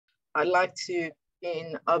I'd like to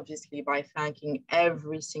begin obviously by thanking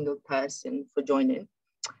every single person for joining,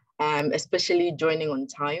 especially joining on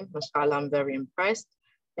time. Mashallah, I'm very impressed.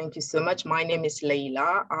 Thank you so much. My name is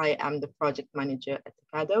Leila. I am the project manager at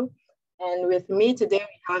Takado. And with me today,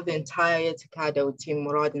 we have the entire Takado team,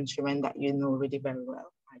 Murad and Shiren, that you know really very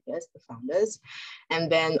well, I guess, the founders. And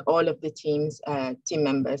then all of the team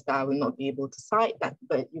members that I will not be able to cite that,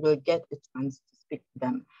 but you will get a chance to speak to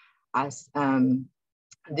them as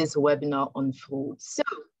this webinar unfolds. So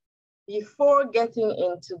before getting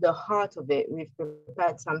into the heart of it, we've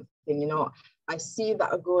prepared something, you know, I see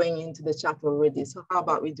that are going into the chat already. So how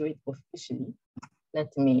about we do it officially?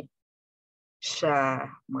 Let me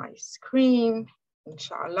share my screen,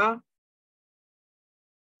 inshallah.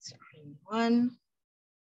 Screen one.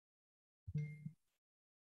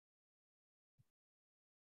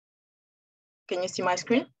 Can you see my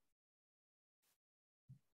screen?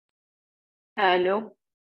 No.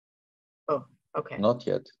 Oh, okay. Not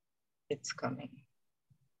yet. It's coming.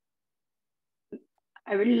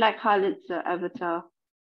 I really like Khalid's avatar.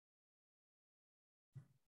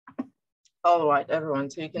 All right, everyone,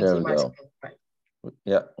 so you can see my screen, right?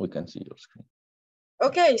 Yeah, we can see your screen.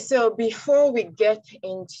 Okay, so before we get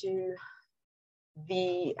into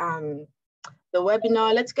the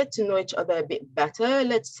webinar, let's get to know each other a bit better.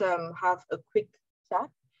 Let's have a quick chat.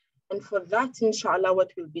 And for that, inshallah,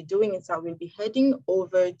 what we'll be doing is that we'll be heading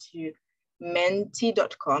over to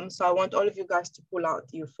menti.com. So I want all of you guys to pull out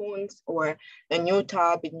your phones or a new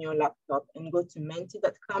tab in your laptop and go to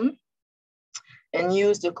menti.com and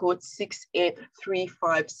use the code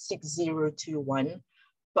 68356021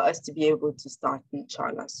 for us to be able to start,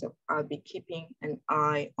 inshallah. So I'll be keeping an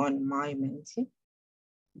eye on my Menti.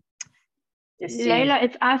 Leila,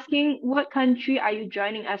 it's asking, what country are you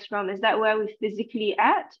joining us from? Is that where we're physically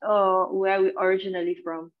at or where we're originally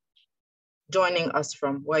from? Joining us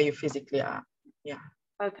from where you physically are, yeah.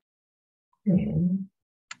 Okay.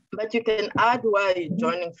 But you can add where you're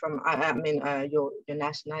joining from, I mean, your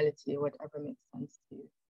nationality, whatever makes sense to you.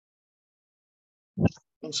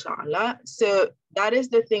 Inshallah. So that is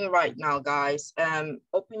the thing right now, guys.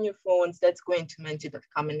 Open your phones, let's go into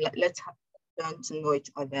menti.com and let's learn to know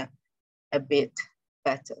each other a bit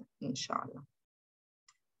better, inshallah.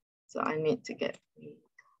 So I need to get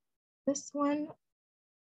this one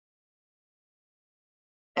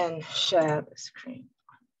and share the screen.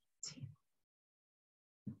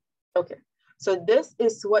 Okay, so this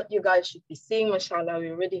is what you guys should be seeing, mashallah. We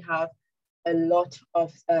already have a lot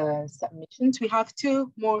of submissions. We have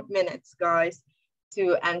 2 more minutes, guys,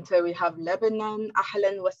 to enter. We have Lebanon,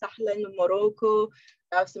 Ahlan wa Sahlan, Morocco.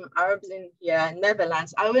 We have some Arabs in here,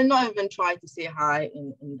 Netherlands. I will not even try to say hi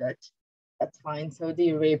in Dutch. That's fine.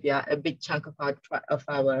 Saudi Arabia, a big chunk of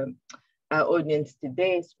our audience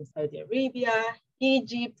today is from Saudi Arabia,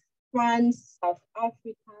 Egypt, France, South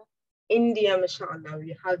Africa, India, mashallah.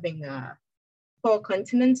 We're having 4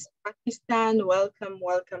 continents. Pakistan, welcome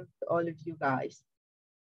to all of you guys.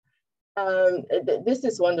 This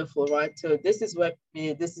is wonderful, right? So this is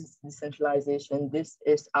decentralization. This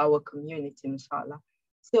is our community, mashallah.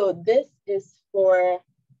 So this is for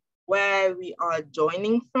where we are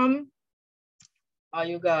joining from. Are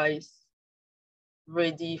you guys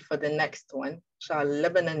ready for the next one? Inshallah,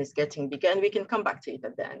 Lebanon is getting bigger and we can come back to it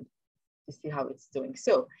at the end to see how it's doing.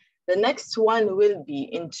 So the next one will be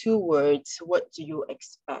in 2 words. What do you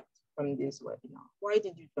expect from this webinar? Why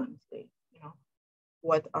did you join today? You know,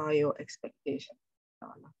 what are your expectations?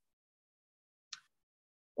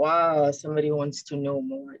 Wow, somebody wants to know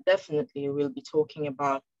more. Definitely, we'll be talking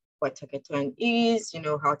about what TAKATURN is, you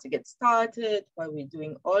know, how to get started, why we're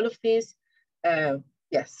doing all of this.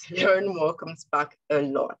 Yes, learn more comes back a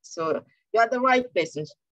lot. So you're at the right place and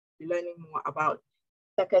learning more about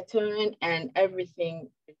TAKATURN and everything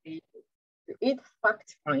related to it,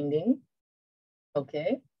 fact finding.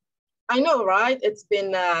 Okay, I know, right? It's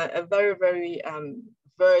been a very, very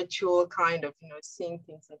virtual kind of, you know, seeing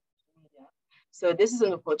things on social media. So this is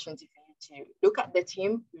an opportunity for you to look at the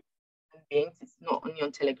team beings. It's not only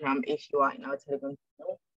on Telegram. If you are in our Telegram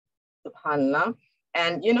channel, subhanallah,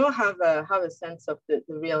 and you know, have a sense of the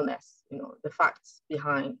realness, you know, the facts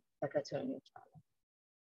behind TAKATURN.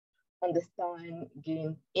 Understand,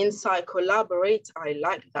 gain insight, collaborate. I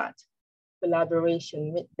like that.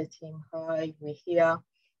 Collaboration, meet the team high. We hear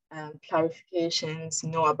clarifications,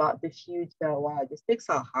 know about the future. Wow, the stakes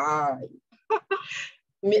are high.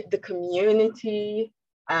 Meet the community,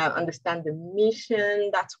 understand the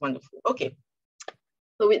mission. That's wonderful. Okay.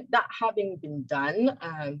 So with that having been done,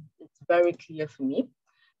 it's very clear for me.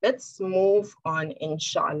 Let's move on,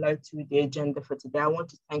 inshallah, to the agenda for today. I want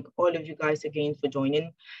to thank all of you guys again for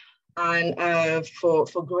joining. and for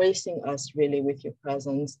gracing us really with your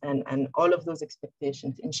presence and all of those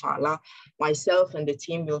expectations. Inshallah, myself and the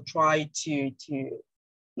team will try to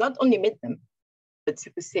not only meet them, but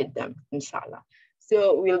supersede them, inshallah.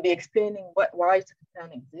 So we'll be explaining why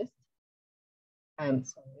TAKATURN exists.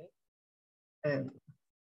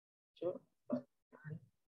 Sure.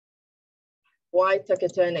 Why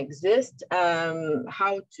TAKATURN exists,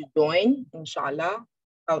 how to join, inshallah,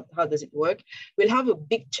 how does it work? We'll have a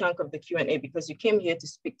big chunk of the Q&A because you came here to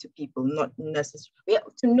speak to people, not necessarily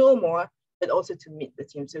to know more, but also to meet the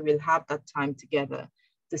team. So we'll have that time together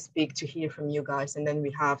to speak, to hear from you guys. And then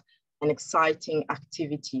we have an exciting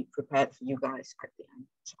activity prepared for you guys at the end,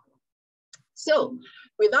 inshallah. So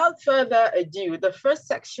without further ado, the first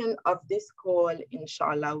section of this call,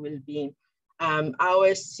 inshallah, will be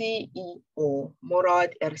our CEO,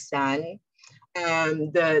 Murad Ersan,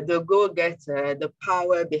 the go-getter, the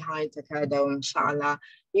power behind TAKATURN, inshallah.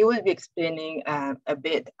 He will be explaining a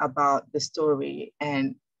bit about the story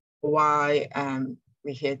and why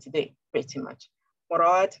we're here today, pretty much.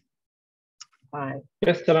 Murad? Bye.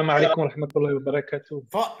 Yes, Assalamu alaikum wa rahmatullahi wa barakatuh.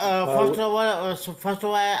 First of all,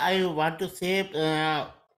 I want to say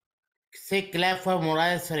clap for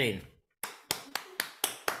Murad Sareen.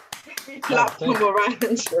 Clap for Murad.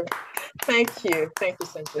 Thank you,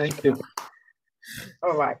 Santosh. Thank you.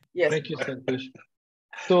 All right, yes. Thank you, Santosh.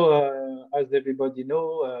 So, as everybody know,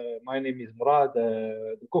 my name is Murad,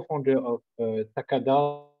 the co-founder of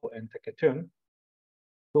TAKATURN and TAKATURN.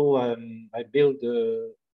 So, I built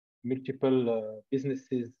multiple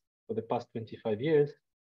businesses for the past 25 years.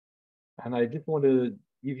 And I just want to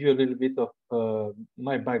give you a little bit of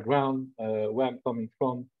my background, where I'm coming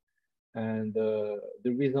from, and the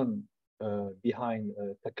reason behind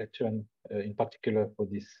TAKATURN in particular for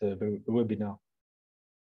this webinar.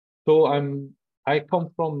 So I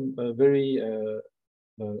come from a very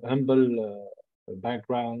humble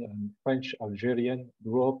background. I'm French Algerian,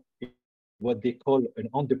 grew up in what they call an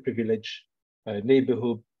underprivileged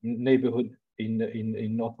neighborhood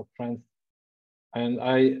in north of France. And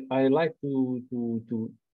I like to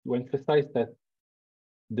emphasize that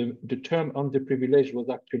the term underprivileged was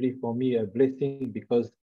actually for me a blessing,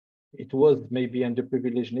 because it was maybe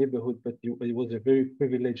underprivileged neighborhood, but it was a very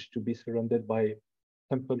privileged to be surrounded by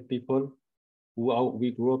simple people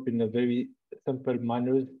we grew up in a very simple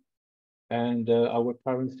manners, and our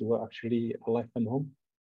parents were actually alive and home.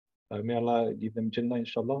 May Allah give them Jannah,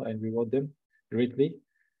 inshallah, and reward them greatly.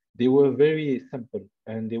 They were very simple,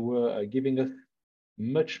 and they were giving us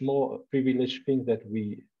much more privileged things that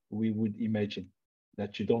we would imagine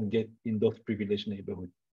that you don't get in those privileged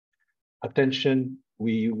neighborhoods. Attention,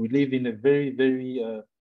 we live in a very, very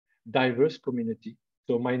diverse community.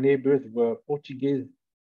 So my neighbors were Portuguese,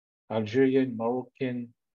 Algerian,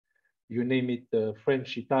 Moroccan, you name it,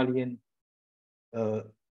 French, Italian,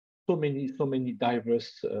 so many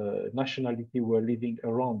diverse nationalities were living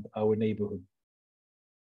around our neighborhood.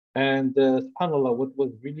 And subhanAllah, what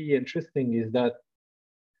was really interesting is that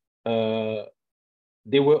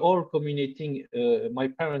they were all communicating, my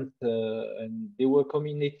parents, and they were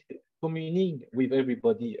communing with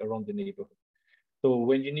everybody around the neighborhood. So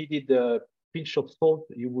when you needed a pinch of salt,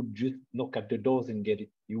 you would just knock at the doors and get it.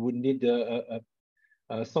 You would need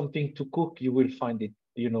something to cook, you will find it.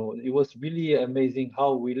 You know, it was really amazing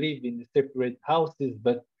how we live in separate houses,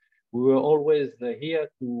 but we were always here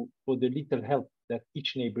for the little help that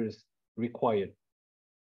each neighbors required.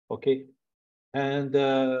 Okay, and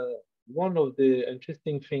one of the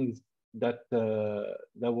interesting things that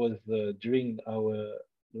that was during our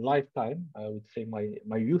lifetime, I would say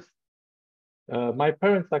my youth, my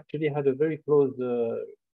parents actually had a very close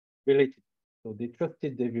relative. So they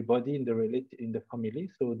trusted everybody in the family.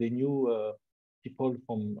 So they knew people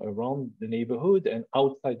from around the neighborhood and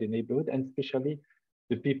outside the neighborhood, and especially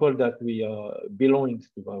the people that we are belonging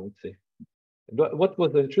to, I would say. What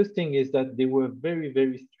was interesting is that they were very,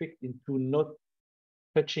 very strict into not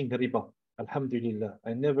touching riba. Alhamdulillah.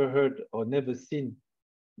 I never heard or never seen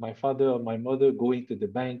my father or my mother going to the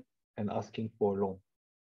bank and asking for a loan.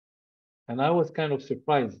 And I was kind of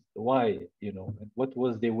surprised why, you know, and what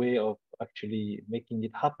was the way of actually making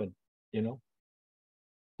it happen, you know.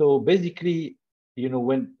 So basically, you know,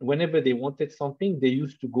 whenever they wanted something, they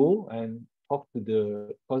used to go and talk to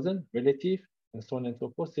the cousin, relative, and so on and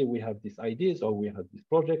so forth, say we have these ideas, or we have this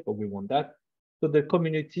project, or we want that. So the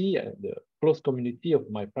community, the close community of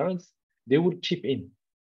my parents, they would chip in,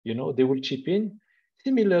 you know, they would chip in,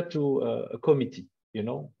 similar to a committee, you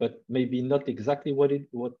know, but maybe not exactly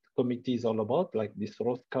what committee is all about, like this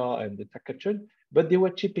Roska and the TAKATURN, but they were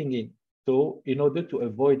chipping in. So in order to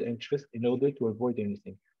avoid interest, in order to avoid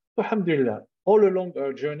anything. So, alhamdulillah, all along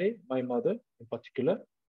our journey, my mother in particular,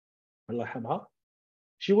 Allah yarhamha,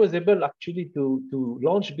 she was able actually to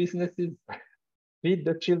launch businesses, feed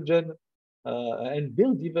the children, and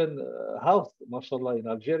build even a house, mashallah, in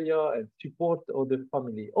Algeria and support other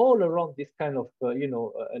family all around this kind of,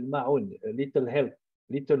 al-ma'un, little help,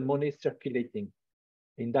 little money circulating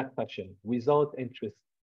in that fashion without interest.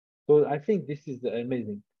 So I think this is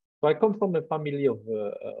amazing. So I come from a family of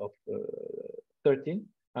 13.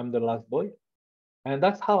 I'm the last boy, and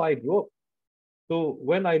that's how I grew up. So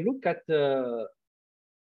when I look at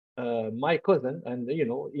my cousin, and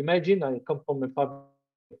imagine I come from a family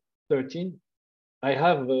of 13. I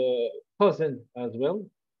have a cousin as well,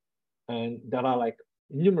 and there are like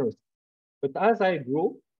numerous. But as I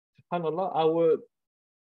grow, subhanAllah, our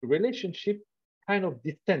relationship kind of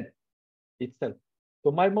distant itself.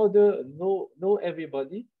 So my mother know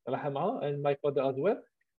everybody, rahmah, and my father as well.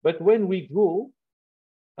 But when we grew,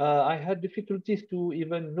 I had difficulties to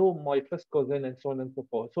even know my first cousin and so on and so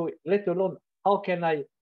forth. So let alone how can I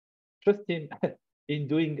trust him in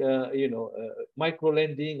doing micro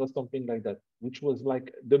lending or something like that, which was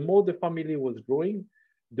like the more the family was growing,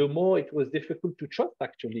 the more it was difficult to trust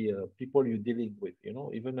actually people you're dealing with,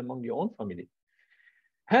 even among your own family.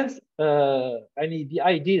 Hence, the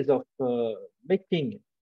ideas of making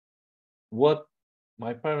what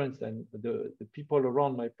my parents and the people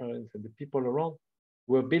around my parents and the people around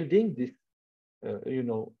were building this,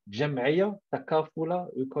 jam'iyya, takafula,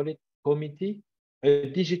 we call it committee,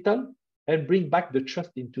 digital, and bring back the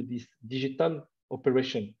trust into this digital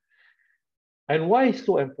operation. And why it's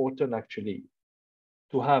so important actually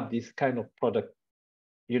to have this kind of product?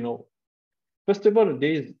 First of all,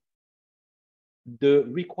 there is the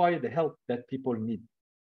required help that people need.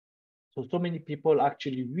 So many people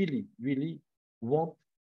actually really, really want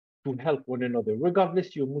to help one another,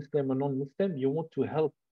 regardless you're Muslim or non-Muslim. You want to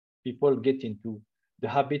help people get into the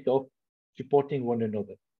habit of supporting one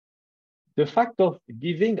another. The fact of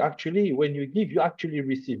giving, actually, when you give, you actually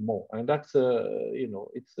receive more, and that's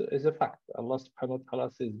it's a fact. Allah subhanahu wa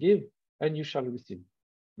ta'ala says, give and you shall receive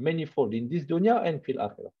manifold in this dunya and fil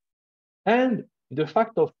akhirah. And the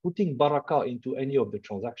fact of putting barakah into any of the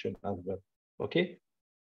transaction as well. Okay,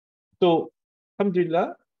 so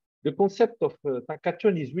alhamdulillah, the concept of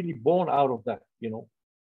TAKATURN is really born out of that,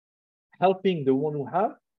 helping the one who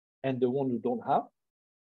have and the one who don't have,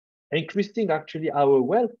 increasing actually our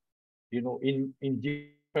wealth, in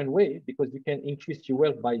different way, because you can increase your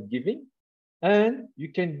wealth by giving, and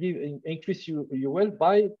you can increase your wealth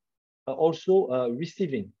by also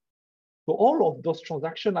receiving. So all of those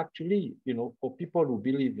transactions actually, for people who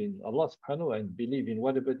believe in Allah subhanahu and believe in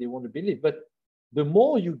whatever they want to believe, but the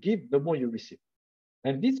more you give, the more you receive.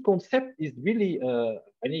 And this concept is really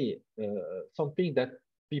something that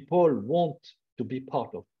people want to be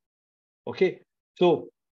part of. Okay, so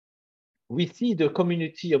we see the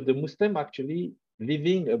community of the Muslim actually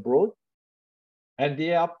living abroad, and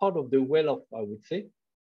they are part of the well-off, I would say,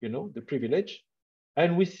 the privilege.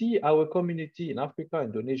 And we see our community in Africa,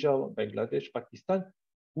 Indonesia, Bangladesh, Pakistan,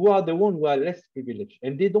 who are the ones who are less privileged,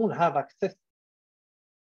 and they don't have access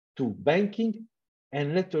to banking,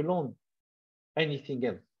 and let alone anything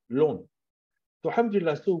else, loan. So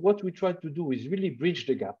alhamdulillah, so what we try to do is really bridge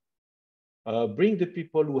the gap, bring the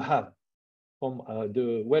people who have from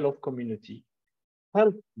the well-off community,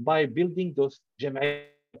 help by building those jam'iyat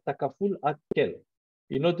takaful at scale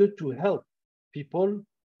in order to help people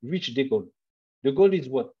reach the goal. The goal is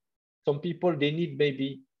what? Some people, they need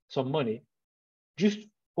maybe some money just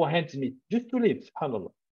for hands meet, just to live,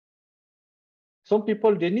 subhanAllah. Some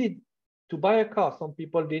people, they need to buy a car. Some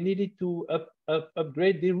people, they needed to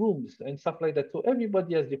upgrade their rooms and stuff like that. So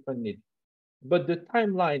everybody has different needs. But the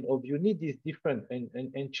timeline of your need is different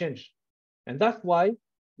and change. And that's why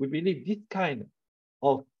we believe this kind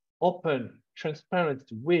of open, transparent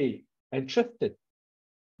way and trusted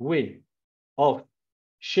way of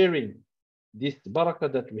sharing this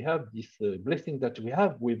barakah that we have, this blessing that we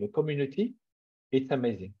have with the community, it's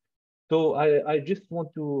amazing. So I just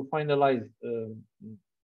want to finalize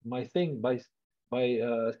my thing by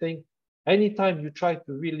saying, anytime you try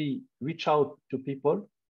to really reach out to people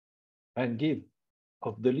and give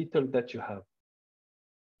of the little that you have,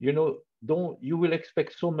 you will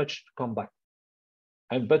expect so much to come back.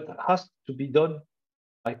 But has to be done,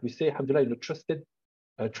 like we say, alhamdulillah, in a trusted,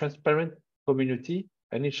 transparent community.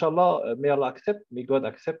 And inshallah, may Allah accept, may God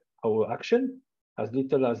accept our action as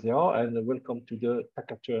little as they are. And welcome to the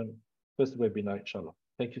TAKATURN first webinar, inshallah.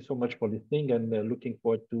 Thank you so much for listening, and looking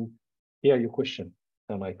forward to hear your question.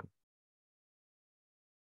 Assalamu alaikum.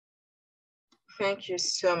 Thank you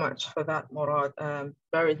so much for that, Murad.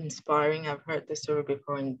 Very inspiring. I've heard the story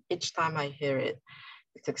before, and each time I hear it,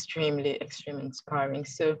 it's extremely inspiring.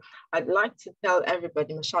 So I'd like to tell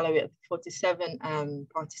everybody, mashallah, we have 47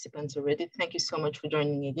 participants already. Thank you so much for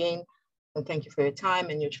joining again. And thank you for your time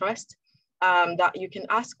and your trust. That you can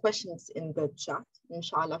ask questions in the chat,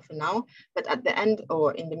 inshallah, for now. But at the end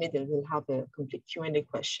or in the middle, we'll have a complete Q&A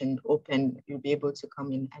question open. You'll be able to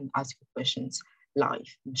come in and ask your questions live,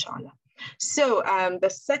 inshallah. So the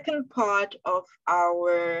second part of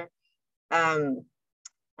our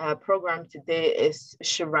program today is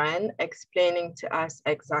Shiran explaining to us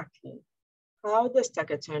exactly how does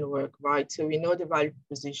TAKATURN work, right? So we know the value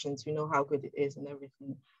propositions, we know how good it is and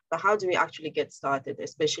everything, but how do we actually get started,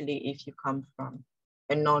 especially if you come from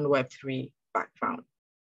a non-Web3 background?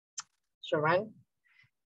 Shiran?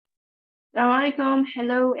 Assalamu alaikum.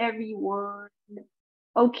 Hello, everyone.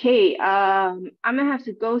 Okay, I'm gonna have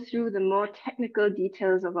to go through the more technical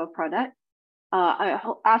details of our product. I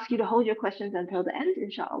ask you to hold your questions until the end,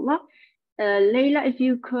 inshallah. Layla, if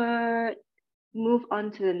you could move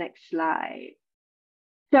on to the next slide.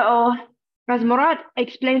 So, as Murad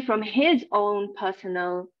explained from his own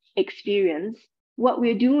personal experience, what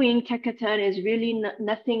we're doing, TAKATURN, is really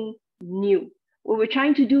nothing new. What we're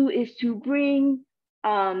trying to do is to bring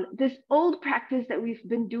this old practice that we've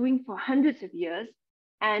been doing for hundreds of years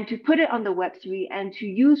and to put it on the Web3 and to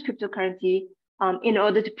use cryptocurrency in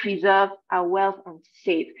order to preserve our wealth and to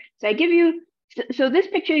save. So I give you, so this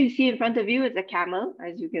picture you see in front of you is a camel,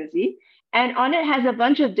 as you can see, and on it has a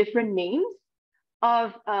bunch of different names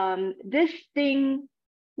of this thing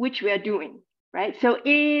which we are doing, right? So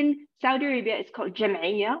in Saudi Arabia, it's called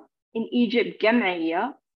Jam'iyya. In Egypt,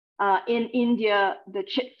 Jam'iyya. In India, the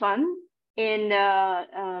Chit Fund. In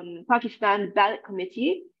Pakistan, Ballot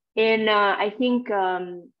Committee. In, I think,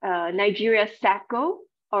 Nigeria, SACCO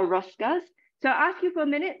or Roscas. So I'll ask you for a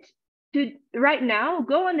minute to, right now,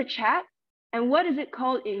 go on the chat, and what is it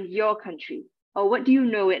called in your country? Or what do you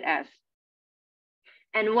know it as?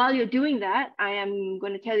 And while you're doing that, I am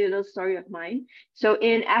going to tell you a little story of mine. So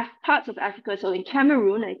in parts of Africa, so in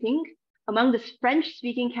Cameroon, I think, among the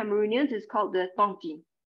French-speaking Cameroonians, it's called the Tontine,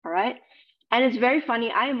 all right? And it's very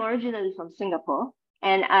funny. I am originally from Singapore,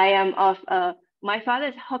 and I am of, my father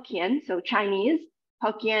is Hokkien, so Chinese,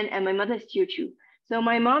 Hokkien, and my mother is Teochew. So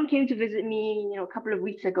my mom came to visit me, a couple of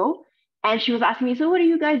weeks ago, and she was asking me, so what are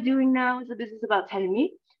you guys doing now? So this is about telling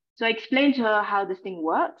me. So I explained to her how this thing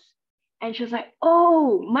works. And she was like,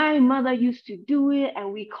 oh, my mother used to do it,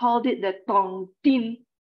 and we called it the tong tin.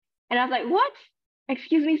 And I was like, what?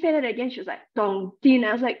 Excuse me, say that again. She was like, tong tin.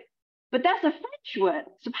 I was like, but that's a French word.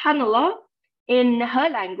 SubhanAllah, in her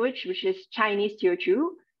language, which is Chinese Teochew,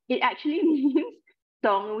 it actually means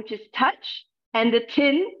tong, which is touch, and the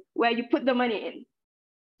tin, where you put the money in.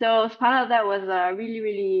 So SubhanAllah, that was really,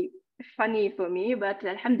 really funny for me. But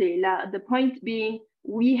alhamdulillah, the point being,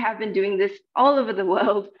 we have been doing this all over the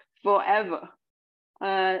world forever.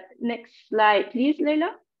 Next slide, please, Layla.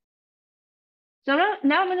 So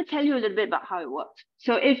now I'm going to tell you a little bit about how it works.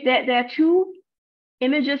 So if there are two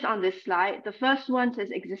images on this slide, the first one says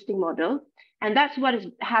existing model, and that's what is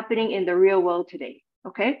happening in the real world today.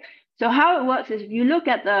 Okay. So how it works is if you look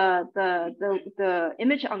at the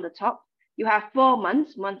image on the top, you have 4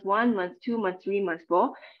 months, month 1, month 2, month 3, month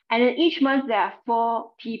 4, and in each month there are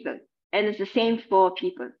 4 people, and it's the same 4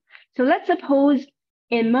 people. So let's suppose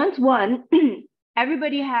in month 1,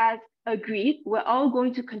 everybody has agreed we're all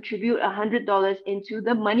going to contribute $100 into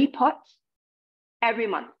the money pot every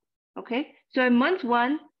month. Okay, so in month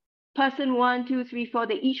 1, person 1, 2, 3, 4,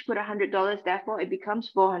 they each put $100. Therefore, it becomes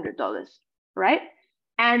 $400, right?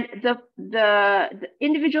 And the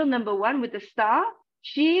individual number 1 with the star,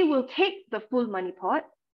 she will take the full money pot,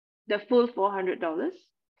 the full $400.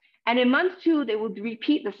 And in month 2, they will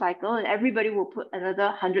repeat the cycle, and everybody will put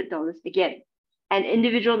another $100 again. And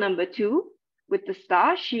individual number 2 with the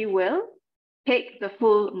star, she will take the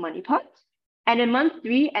full money pot. And in month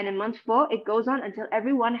 3 and in month 4, it goes on until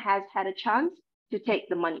everyone has had a chance to take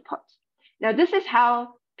the money pot. Now, this is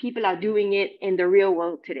how people are doing it in the real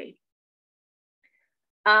world today.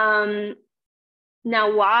 Now,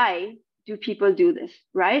 why do people do this,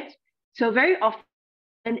 right? So very often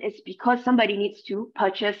it's because somebody needs to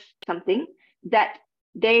purchase something that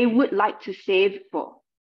they would like to save for.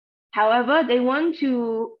 However, they want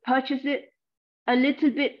to purchase it a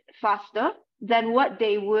little bit faster than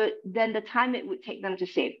the time it would take them to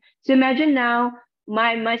save. So imagine now,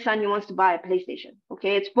 my son wants to buy a PlayStation.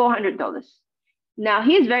 Okay, it's $400. Now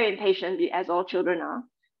he's very impatient, as all children are.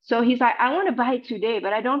 So he's like, I want to buy it today,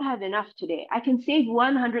 but I don't have enough today. I can save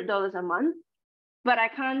 $100 a month, but I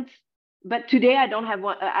can't but today I don't have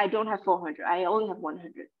 400. I only have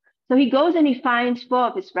 100. So he goes and he finds 4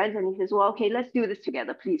 of his friends and he says, well, okay, let's do this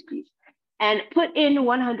together, please, please. And put in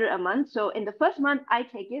 100 a month. So in the first month, I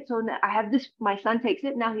take it. So I have this, my son takes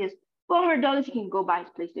it. Now he has $400. He can go buy his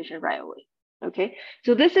PlayStation right away. Okay.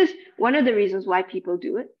 So this is one of the reasons why people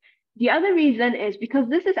do it. The other reason is because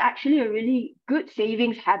this is actually a really good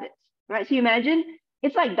savings habit, right? So you imagine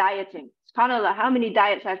it's like dieting. It's kind of like how many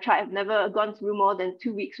diets I've tried. I've never gone through more than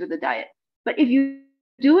 2 weeks with a diet. But if you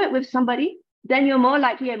do it with somebody, then you're more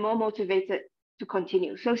likely and more motivated to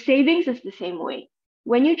continue. So savings is the same way.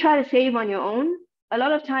 When you try to save on your own, a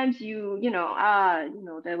lot of times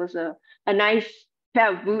there was a nice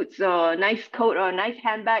pair of boots or a nice coat or a nice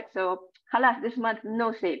handbag. So halas, this month,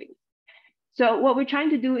 no savings. So what we're trying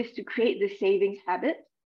to do is to create this savings habit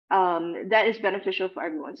that is beneficial for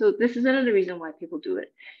everyone. So this is another reason why people do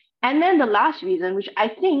it. And then the last reason, which I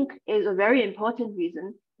think is a very important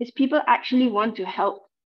reason, is people actually want to help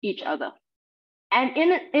each other. And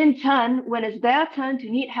in turn, when it's their turn to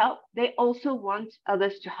need help, they also want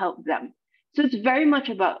others to help them. So it's very much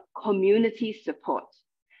about community support.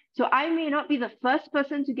 So I may not be the first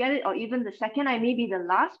person to get it, or even the second, I may be the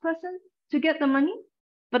last person to get the money.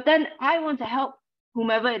 But then I want to help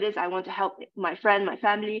whomever it is. I want to help my friend, my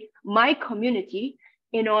family, my community,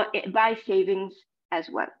 by saving as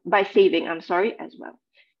well.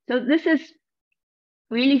 So this is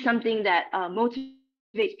really something that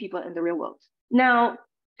motivates people in the real world. Now,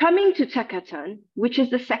 coming to TAKATURN, which is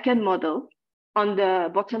the second model on the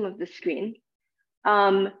bottom of the screen,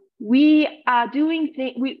 we are doing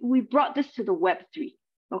we brought this to the Web3,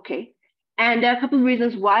 okay? And there are a couple of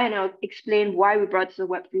reasons why, and I'll explain why we brought it to the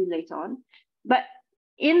Web3 later on. But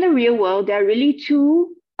in the real world, there are really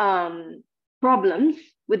 2 problems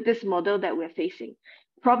with this model that we're facing.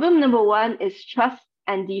 Problem number 1 is trust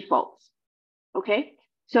and defaults, okay?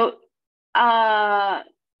 So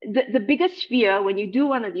the biggest fear when you do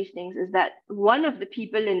one of these things is that one of the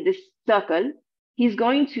people in this circle, he's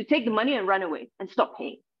going to take the money and run away and stop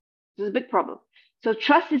paying. This is a big problem. So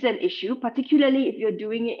trust is an issue, particularly if you're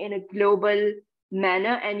doing it in a global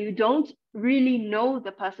manner and you don't really know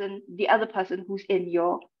the other person who's in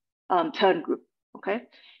your turn group, okay?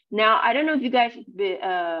 Now, I don't know if you guys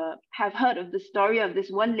have heard of the story of this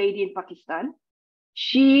one lady in Pakistan.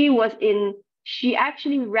 She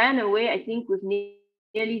actually ran away, I think, with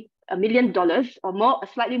nearly $1 million or more,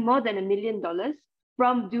 slightly more than $1 million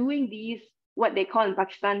from doing these, what they call in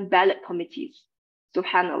Pakistan, ballot committees.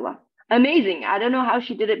 Subhanallah. Amazing. I don't know how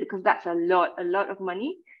she did it because that's a lot of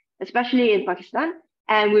money, especially in Pakistan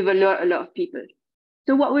and with a lot of people.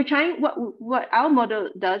 So what our model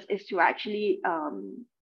does is to actually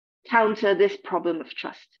counter this problem of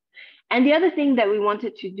trust. And the other thing that we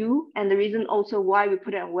wanted to do, and the reason also why we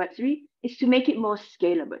put it on Web3, is to make it more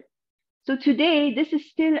scalable. So today, this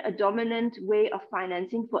is still a dominant way of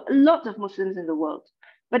financing for a lot of Muslims in the world,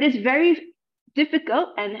 but it's very difficult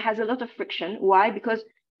and has a lot of friction. Why? Because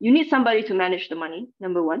you need somebody to manage the money,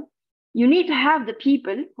 number 1. You need to have the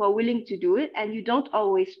people who are willing to do it, and you don't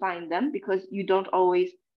always find them because you aren't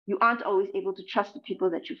always able to trust the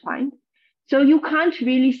people that you find. So you can't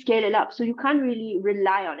really scale it up. So you can't really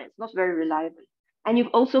rely on it. It's not very reliable. And you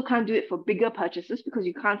also can't do it for bigger purchases because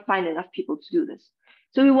you can't find enough people to do this.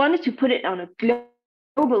 So we wanted to put it on a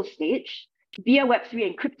global stage via Web3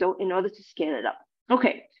 and crypto in order to scale it up.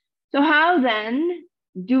 Okay, so how then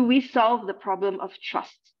do we solve the problem of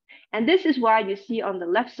trust? And this is why you see on the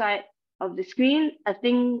left side of the screen, a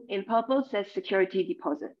thing in purple says security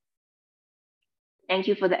deposit. Thank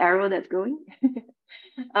you for the arrow that's going.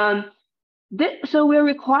 So we're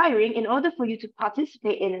requiring, in order for you to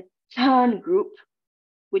participate in a turn group,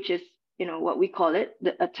 which is what we call it,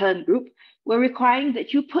 a turn group, we're requiring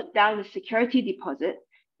that you put down a security deposit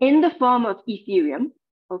in the form of Ethereum,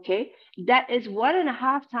 okay? That is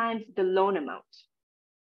 1.5 times the loan amount.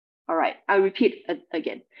 All right, I'll repeat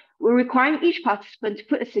again. We're requiring each participant to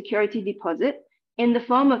put a security deposit in the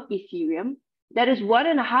form of Ethereum that is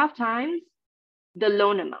 1.5 times the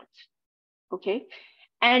loan amount, okay?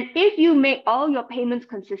 And if you make all your payments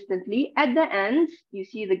consistently, at the end, you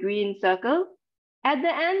see the green circle, at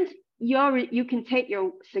the end, you can take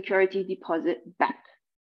your security deposit back.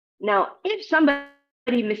 Now, if somebody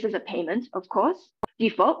misses a payment, of course,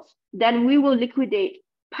 defaults, then we will liquidate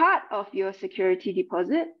part of your security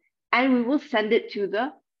deposit and we will send it to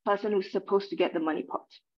the person who's supposed to get the money pot.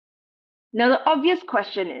 Now, the obvious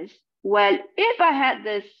question is, well, if I had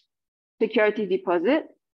this security deposit,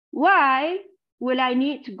 why will I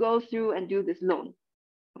need to go through and do this loan?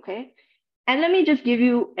 Okay. And let me just give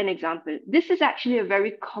you an example. This is actually a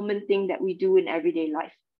very common thing that we do in everyday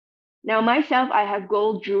life. Now, myself, I have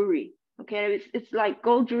gold jewelry. Okay, it's like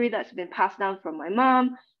gold jewelry that's been passed down from my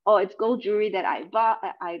mom, or it's gold jewelry that I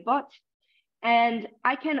bought. And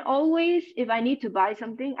I can always, if I need to buy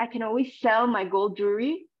something, I can always sell my gold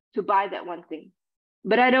jewelry to buy that one thing.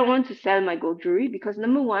 But I don't want to sell my gold jewelry because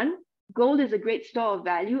number one, gold is a great store of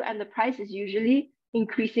value and the price is usually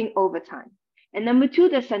increasing over time. And number two,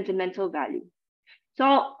 there's sentimental value.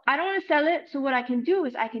 So I don't want to sell it. So what I can do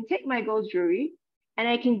is I can take my gold jewelry and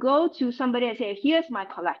I can go to somebody and say, here's my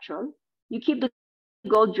collateral. You keep the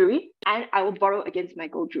gold jewelry and I will borrow against my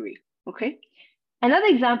gold jewelry. Okay. Another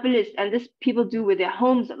example is, and this people do with their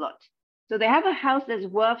homes a lot. So they have a house that's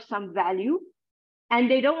worth some value and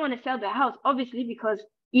they don't want to sell their house, obviously, because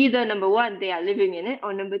either number one, they are living in it,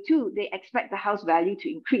 or number two, they expect the house value to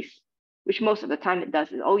increase, which most of the time it does.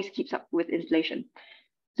 It always keeps up with inflation.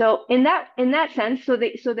 So in that sense, so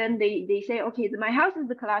then they say, okay, my house is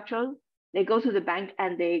the collateral. They go to the bank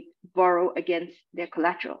and they borrow against their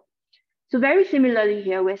collateral. So very similarly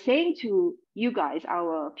here, we're saying to you guys,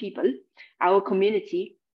 our people, our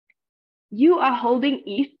community, you are holding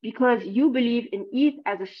ETH because you believe in ETH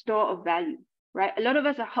as a store of value, right? A lot of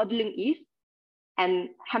us are hodling ETH, and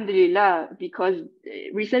alhamdulillah, because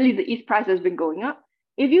recently the ETH price has been going up.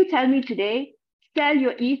 If you tell me today, sell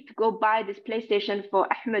your ETH to go buy this PlayStation for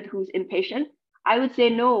Ahmed who's impatient, I would say,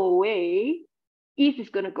 no way, ETH is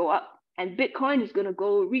going to go up and Bitcoin is going to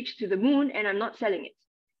go reach to the moon and I'm not selling it.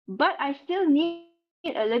 But I still need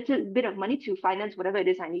a little bit of money to finance whatever it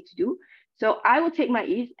is I need to do. So I will take my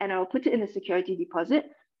ETH and I will put it in a security deposit.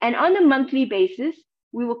 And on a monthly basis,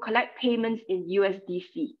 we will collect payments in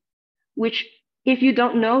USDC, which, if you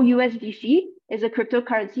don't know, USDC is a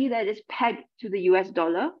cryptocurrency that is pegged to the US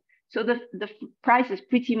dollar. So the price is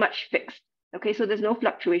pretty much fixed. Okay, so there's no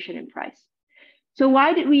fluctuation in price. So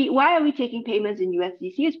why are we taking payments in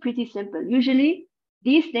USDC? It's pretty simple. Usually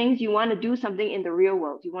these things, you want to do something in the real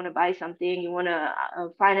world. You want to buy something, you want to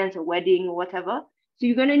finance a wedding or whatever. So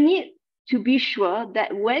you're going to need to be sure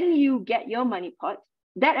that when you get your money pot,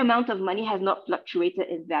 that amount of money has not fluctuated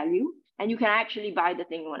in value and you can actually buy the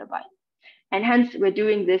thing you want to buy. And hence we're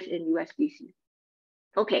doing this in USDC.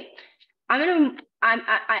 Okay,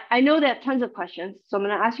 I know there are tons of questions, so I'm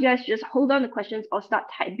gonna ask you guys to just hold on the questions or start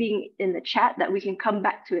typing in the chat that we can come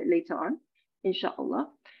back to it later on, inshallah.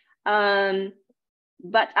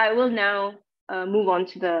 But I will now move on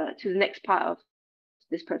to the next part of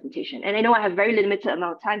this presentation. And I know I have very limited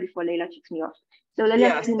amount of time before Leila kicks me off. So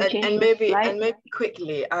let's change and maybe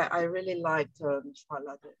quickly, I really liked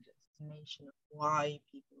inshallah, the explanation of why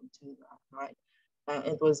people do that, right?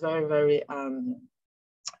 It was very, very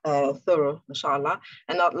thorough, mashallah.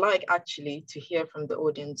 And I'd like actually to hear from the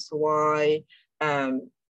audience why,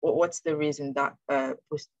 what's the reason that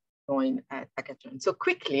was join TAKATURN. So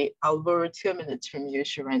quickly, I'll borrow 2 minutes from you,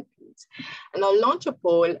 Sharon, please. And I'll launch a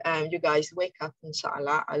poll. You guys wake up,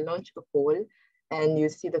 inshallah. I'll launch a poll and you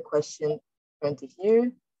see the question in front of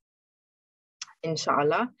you,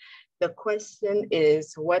 inshallah. The question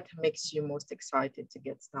is, what makes you most excited to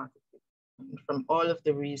get started? From all of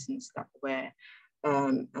the reasons that were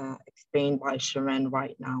explained by Sharon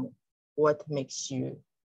right now, what makes you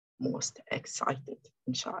most excited,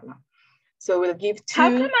 inshallah? So we'll give 2. How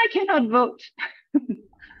come I cannot vote?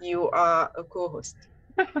 You are a co-host.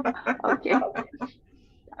 Okay,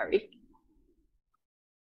 sorry.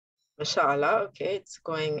 Mashallah, okay, it's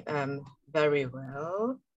going very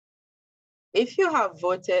well. If you have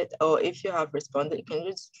voted or if you have responded, you can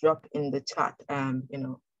just drop in the chat, you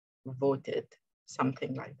know, voted,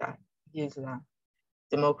 something like that. Use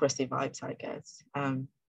democracy vibes, I guess.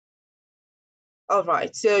 All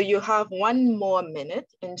right, so you have 1 more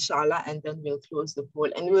minute, inshallah, and then we'll close the poll.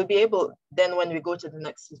 And we'll be able, then when we go to the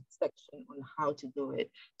next section on how to do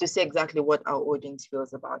it, to say exactly what our audience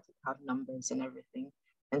feels about it, have numbers and everything.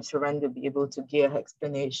 And Sharon will be able to give her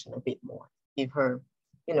explanation a bit more, give her,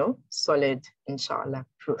 you know, solid, inshallah,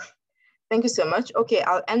 proof. Thank you so much. Okay,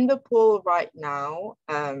 I'll end the poll right now.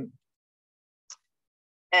 And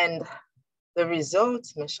the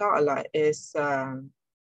result, mashallah, is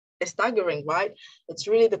staggering, right? It's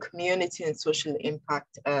really the community and social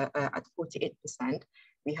impact at 48%.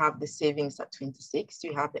 We have the savings at 26.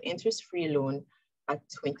 We have the interest-free loan at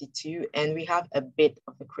 22, and we have a bit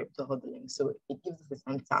of the crypto hodling. So it gives us a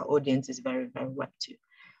sense our audience is very, very web too.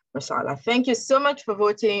 Mashallah. Thank you so much for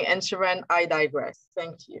voting. And Sharon, I digress.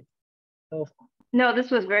 Thank you. No,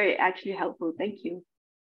 this was very actually helpful. Thank you.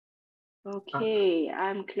 Okay,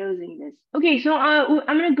 I'm closing this. Okay, so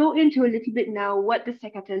I'm going to go into a little bit now what does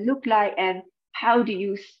TAKATURN look like and how do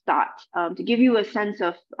you start to give you a sense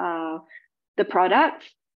of the product.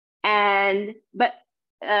 But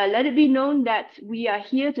let it be known that we are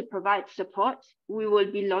here to provide support. We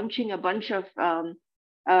will be launching a bunch of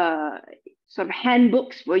sort of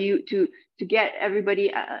handbooks for you to get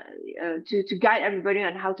everybody to guide everybody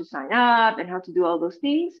on how to sign up and how to do all those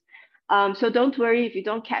things. So don't worry if you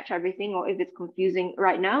don't catch everything or if it's confusing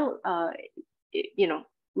right now. You know,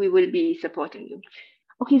 we will be supporting you.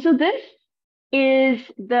 Okay, so this is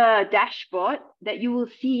the dashboard that you will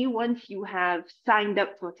see once you have signed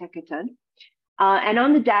up for TAKATURN. And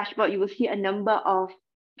on the dashboard, you will see a number of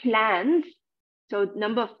plans, so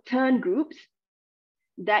number of turn groups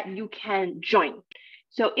that you can join.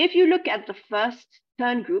 So if you look at the first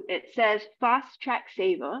turn group, it says Fast Track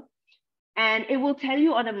Saver, and it will tell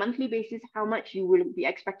you on a monthly basis how much you will be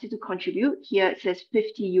expected to contribute. Here it says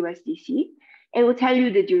 50 USDC. It will tell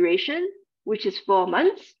you the duration, which is 4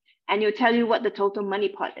 months, and it'll tell you what the total money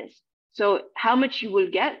pot is. So how much you will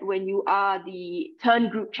get when you are the turn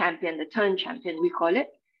group champion, the turn champion, we call it.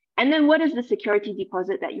 And then what is the security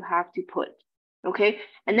deposit that you have to put? Okay.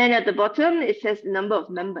 And then at the bottom, it says the number of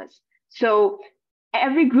members. So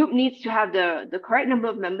every group needs to have the correct number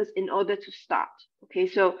of members in order to start. Okay.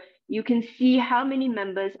 So you can see how many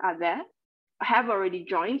members are there, have already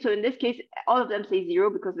joined. So in this case, all of them say 0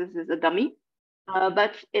 because this is a dummy.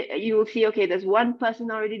 But you will see, okay, there's 1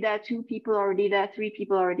 person already there, 2 people already there, 3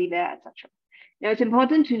 people already there, etc. Now, it's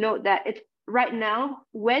important to note that it's right now,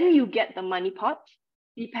 when you get the money pot,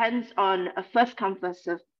 depends on a first come, first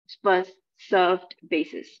served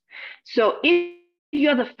basis. So if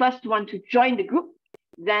you're the first one to join the group,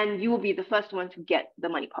 then you will be the first one to get the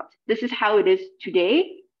money pot. This is how it is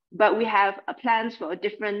today, but we have plans for a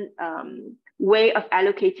different way of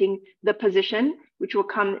allocating the position, which will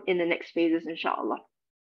come in the next phases, inshallah.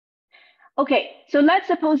 Okay, so let's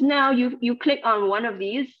suppose now you click on one of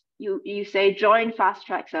these, you say join Fast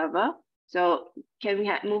Track Server. So can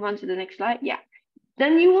we move on to the next slide? Yeah.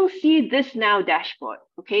 Then you will see this now dashboard.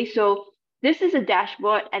 Okay, so this is a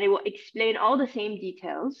dashboard and it will explain all the same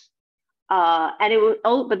details. And it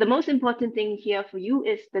will, but the most important thing here for you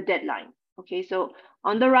is the deadline. Okay, so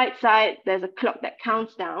on the right side, there's a clock that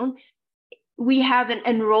counts down. We have an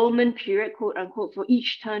enrollment period, quote unquote, for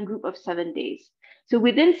each turn group of 7 days. So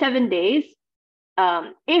within 7 days,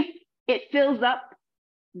 if it fills up,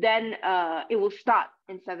 then it will start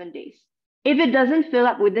in 7 days. If it doesn't fill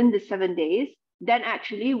up within the 7 days, then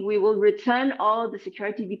actually we will return all the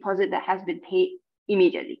security deposit that has been paid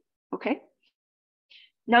immediately. Okay.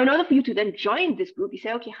 Now, in order for you to then join this group, you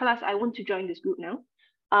say, okay, halas, I want to join this group now.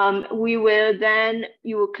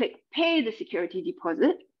 You will click pay the security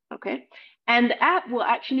deposit. Okay. And the app will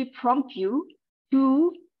actually prompt you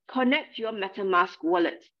to connect your MetaMask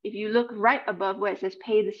wallet. If you look right above where it says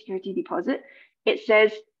pay the security deposit, it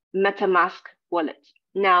says MetaMask wallet.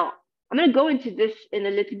 Now, I'm going to go into this in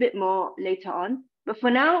a little bit more later on. But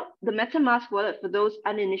for now, the MetaMask wallet, for those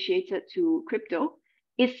uninitiated to crypto,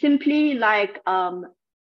 is simply like,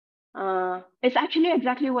 it's actually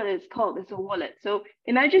exactly what it's called. It's a wallet. So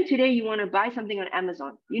imagine today you want to buy something on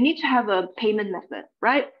Amazon. You need to have a payment method,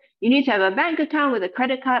 right? You need to have a bank account with a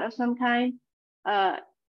credit card of some kind.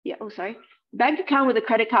 Bank account with a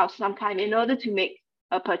credit card of some kind in order to make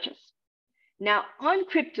a purchase. Now, on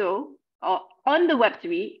crypto or on the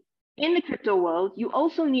Web3, in the crypto world, you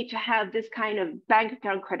also need to have this kind of bank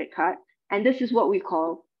account, credit card, and this is what we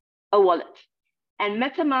call a wallet. And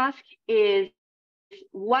MetaMask is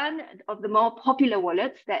one of the more popular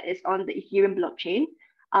wallets that is on the Ethereum blockchain,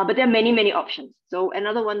 but there are many, many options. So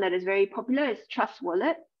another one that is very popular is Trust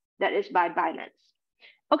Wallet, that is by Binance.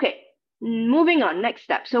 Okay, moving on, next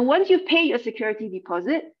step. So once you've paid your security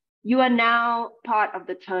deposit, you are now part of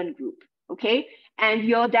the turn group, okay? And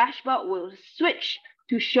your dashboard will switch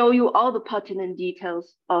to show you all the pertinent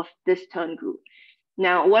details of this turn group.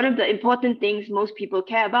 Now, one of the important things most people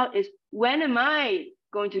care about is, when am I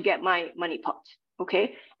going to get my money pot,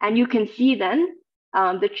 okay? And you can see then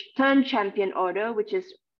the turn champion order, which is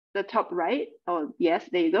the top right. Oh, yes,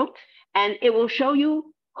 there you go. And it will show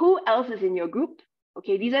you who else is in your group.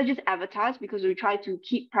 Okay, these are just avatars because we try to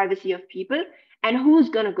keep privacy of people, and who's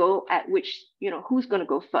gonna go at which, who's gonna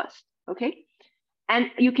go first, okay? And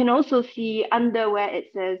you can also see under where it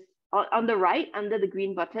says, on the right, under the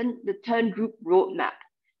green button, the turn group roadmap.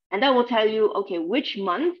 And that will tell you, okay, which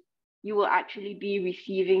month you will actually be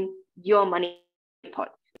receiving your money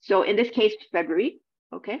pot. So in this case, February,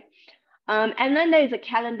 okay? And then there's a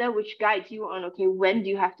calendar which guides you on, okay, when do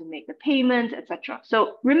you have to make the payments, etc.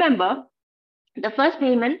 So remember, the first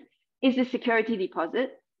payment is the security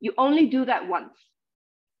deposit. You only do that once.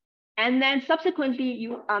 And then subsequently,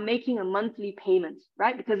 you are making a monthly payment,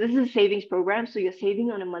 right? Because this is a savings program, so you're saving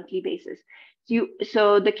on a monthly basis.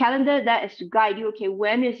 So the calendar, that is to guide you, okay,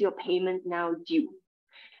 when is your payment now due?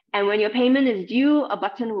 And when your payment is due, a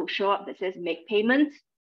button will show up that says make payment,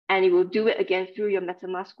 and you will do it again through your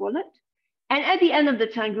MetaMask wallet. And at the end of the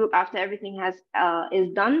turn group, after everything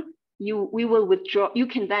is done, we will withdraw. You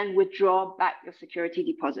can then withdraw back your security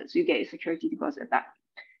deposit. So you get your security deposit back.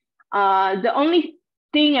 The only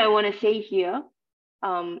thing I want to say here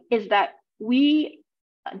is that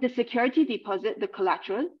the security deposit, the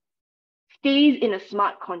collateral, stays in a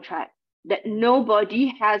smart contract that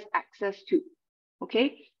nobody has access to.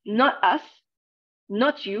 Okay, not us,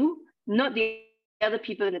 not you, not the other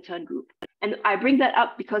people in the turn group. And I bring that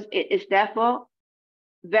up because it is therefore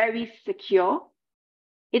very secure.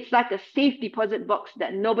 It's like a safe deposit box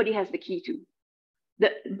that nobody has the key to.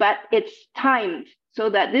 But it's timed so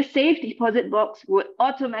that this safe deposit box will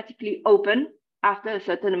automatically open after a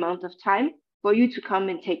certain amount of time for you to come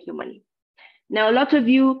and take your money. Now, a lot of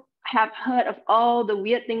you have heard of all the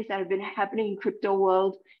weird things that have been happening in crypto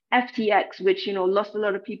world, FTX, which, lost a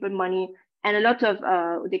lot of people money, and a lot of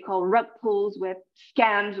what they call rug pulls, where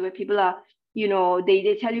scams, where people are,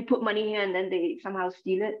 they tell you put money here and then they somehow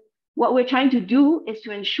steal it. What we're trying to do is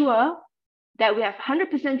to ensure that we have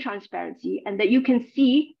 100% transparency and that you can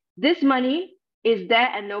see this money is there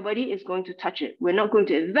and nobody is going to touch it. We're not going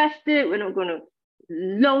to invest it. We're not going to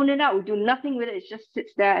loan it out. We do nothing with it. It just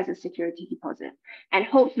sits there as a security deposit. And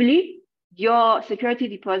hopefully your security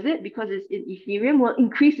deposit, because it's in Ethereum, will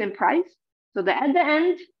increase in price so that at the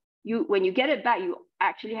end, when you get it back, you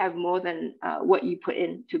actually have more than what you put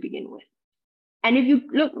in to begin with. And if you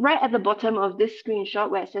look right at the bottom of this screenshot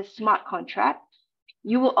where it says smart contract,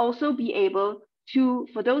 you will also be able to,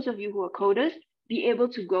 for those of you who are coders, be able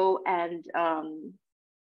to go and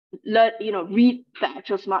read the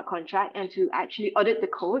actual smart contract and to actually audit the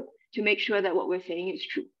code to make sure that what we're saying is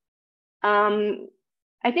true.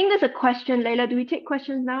 I think there's a question, Layla. Do we take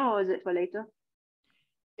questions now or is it for later?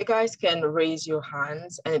 You guys can raise your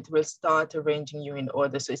hands and it will start arranging you in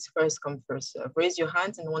order. So it's first come, first serve. Raise your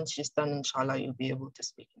hands and once she's done, inshallah, you'll be able to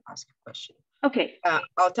speak and ask a question. Okay.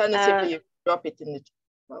 Alternatively, you drop it in the chat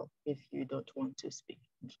well if you don't want to speak.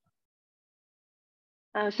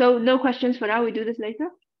 So no questions for now. We do this later?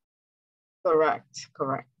 Correct.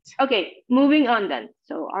 Okay, moving on then.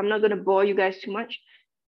 So I'm not going to bore you guys too much.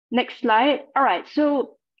 Next slide. All right,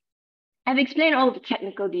 so I've explained all the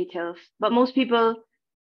technical details, but most people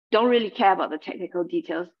don't really care about the technical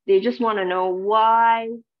details. They just want to know, why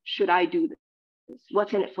should I do this?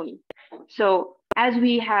 What's in it for me? So as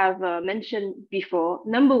we have mentioned before,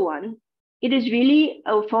 number one, it is really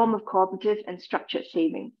a form of cooperative and structured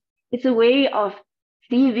saving. It's a way of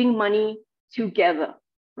saving money together,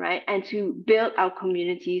 right? And to build our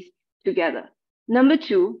communities together. Number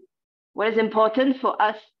two, what is important for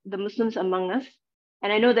us, the Muslims among us,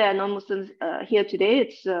 and I know there are non-Muslims here today,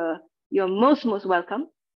 it's you're most welcome.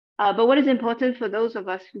 But what is important for those of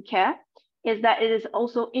us who care is that it is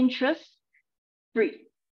also interest-free,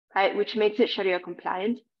 right? Which makes it Sharia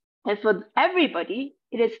compliant. And for everybody,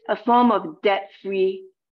 it is a form of debt-free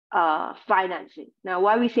financing. Now,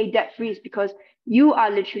 why we say debt-free is because you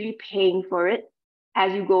are literally paying for it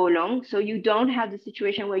as you go along. So you don't have the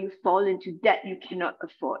situation where you fall into debt you cannot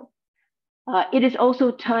afford. It is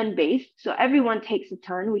also turn-based. So everyone takes a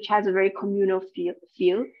turn, which has a very communal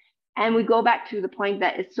feel. And we go back to the point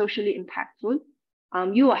that it's socially impactful.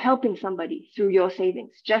 You are helping somebody through your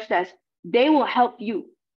savings, just as they will help you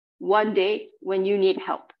one day when you need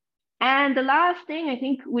help. And the last thing I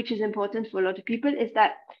think, which is important for a lot of people, is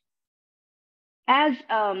that as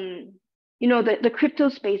the crypto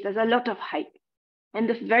space, there's a lot of hype. And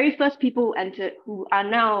the very first people who entered, who are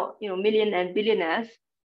now million and billionaires,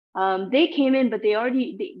 they came in, but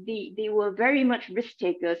they were very much risk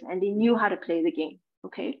takers and they knew how to play the game.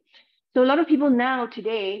 Okay, so a lot of people now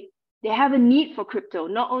today, they have a need for crypto.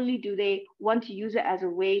 Not only do they want to use it as a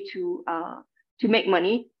way to make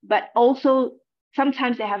money, but also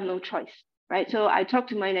sometimes they have no choice, right? So I talked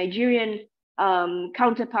to my Nigerian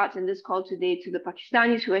counterparts in this call today, to the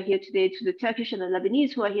Pakistanis who are here today, to the Turkish and the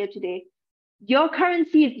Lebanese who are here today. Your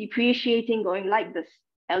currency is depreciating, going like this.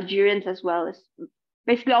 Algerians as well as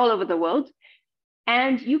basically all over the world,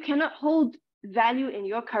 and you cannot hold value in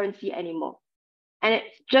your currency anymore. And it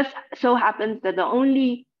just so happens that the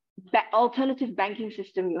only alternative banking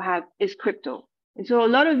system you have is crypto. And so a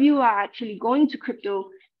lot of you are actually going to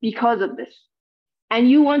crypto because of this. And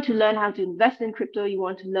you want to learn how to invest in crypto. You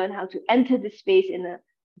want to learn how to enter this space in a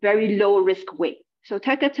very low risk way. So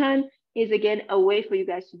TAKATURN is again a way for you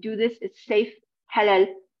guys to do this. It's safe, halal,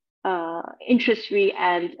 interest-free,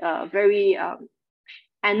 and very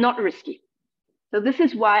and not risky. So this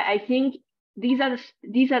is why I think these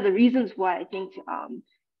are the reasons why I think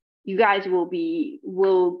you guys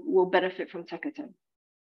will benefit from TAKATURN.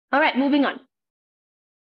 All right, moving on.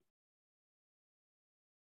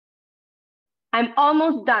 I'm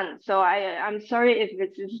almost done, so I'm sorry if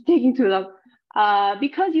it's taking too long.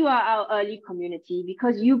 Because you are our early community,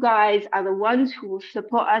 because you guys are the ones who will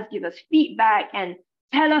support us, give us feedback, and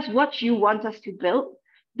tell us what you want us to build.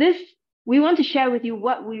 We want to share with you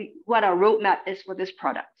what our roadmap is for this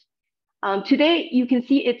product. Today, you can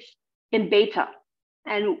see it's in beta.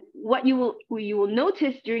 And what you will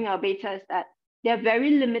notice during our beta is that there are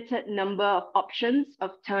very limited number of options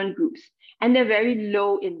of turn groups, and they're very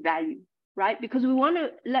low in value, right? Because we want to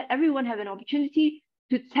let everyone have an opportunity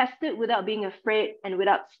to test it without being afraid and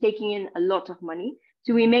without staking in a lot of money.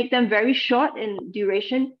 So we make them very short in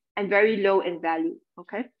duration and very low in value,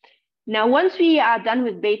 okay? Now, once we are done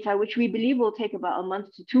with beta, which we believe will take about a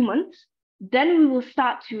month to 2 months, then we will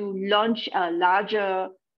start to launch larger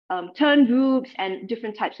turn groups and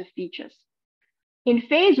different types of features. In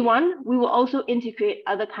phase 1, we will also integrate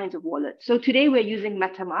other kinds of wallets. So today we're using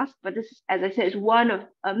MetaMask, but this, as I said, is one of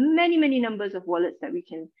many numbers of wallets that we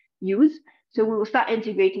can use. So we will start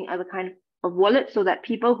integrating other kinds of wallets so that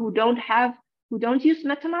people who don't use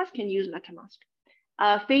MetaMask can use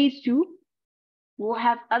MetaMask. Phase 2, we'll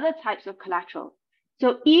have other types of collateral.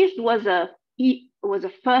 So ETH was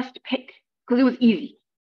a first pick because it was easy.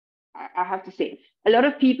 I have to say, a lot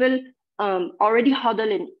of people already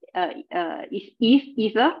hodl in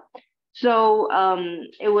Ether. So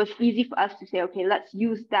it was easy for us to say, okay, let's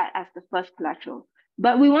use that as the first collateral.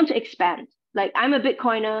 But we want to expand. Like, I'm a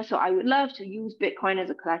Bitcoiner, so I would love to use Bitcoin as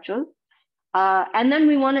a collateral. And then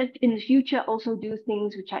we want to, in the future, also do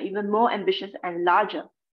things which are even more ambitious and larger.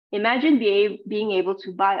 Imagine being able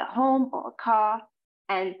to buy a home or a car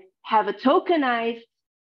and have a tokenized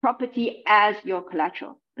property as your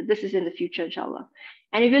collateral. But this is in the future, inshallah.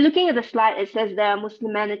 And if you're looking at the slide, it says there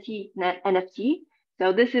Muslimanity NFT.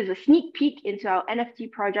 So this is a sneak peek into our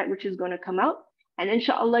NFT project, which is going to come out. And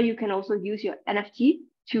inshallah, you can also use your NFT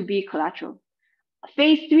to be collateral.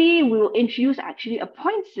 Phase 3, we will introduce actually a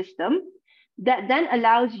point system that then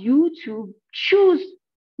allows you to choose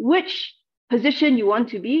which position you want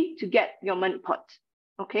to be to get your money pot.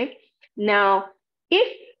 Okay. Now,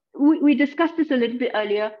 if we discussed this a little bit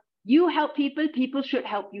earlier, you help people, people should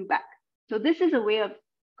help you back. So this is a way of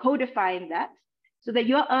codifying that so that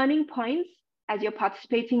you're earning points as you're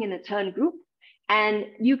participating in a turn group, and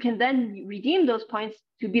you can then redeem those points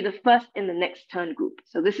to be the first in the next turn group.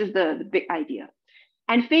 So this is the big idea.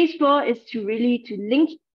 And phase 4 is to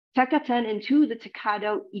link TAKATURN into the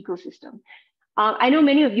Takado ecosystem. I know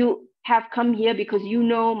many of you have come here because you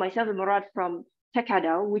know myself and Murad from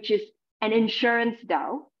Takado, which is an insurance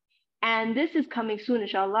DAO. And this is coming soon,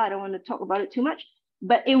 inshallah. I don't want to talk about it too much,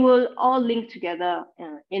 but it will all link together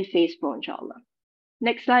in phase 4, inshallah.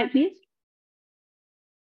 Next slide, please.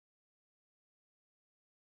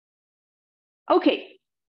 Okay,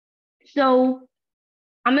 so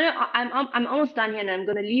I'm almost done here, and I'm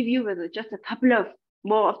gonna leave you with just a couple of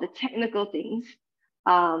more of the technical things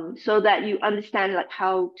so that you understand like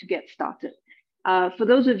how to get started. For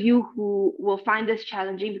those of you who will find this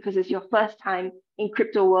challenging because it's your first time in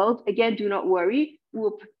crypto world, again, do not worry. We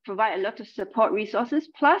will provide a lot of support resources.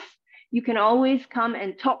 Plus, you can always come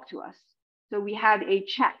and talk to us. So we have a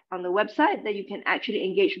chat on the website that you can actually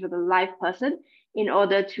engage with a live person in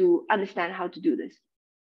order to understand how to do this.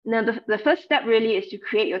 Now, the first step really is to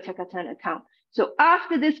create your TAKATURN account. So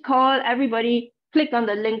after this call, everybody click on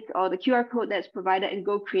the link or the QR code that's provided and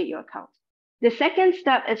go create your account. The second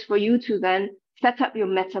step is for you to then set up your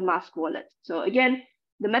MetaMask wallet. So again,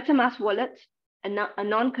 the MetaMask wallet, a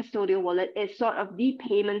non-custodial wallet, is sort of the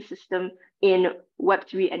payment system in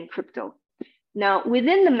Web3 and crypto. Now,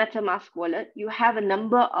 within the MetaMask wallet, you have a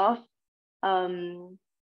number of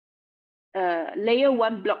layer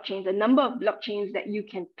 1 blockchains, a number of blockchains that you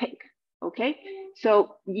can pick, okay?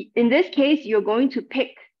 So in this case, you're going to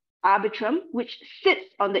pick Arbitrum, which sits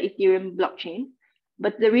on the Ethereum blockchain.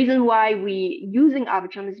 But the reason why we're using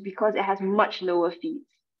Arbitrum is because it has much lower fees.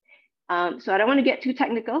 So I don't want to get too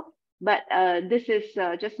technical, but this is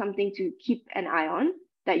just something to keep an eye on,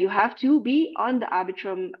 that you have to be on the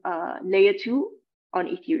Arbitrum layer 2 on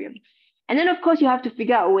Ethereum. And then, of course, you have to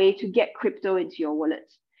figure out a way to get crypto into your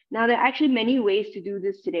wallets. Now, there are actually many ways to do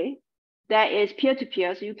this today. There is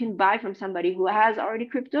peer-to-peer, so you can buy from somebody who has already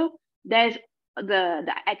crypto. There's the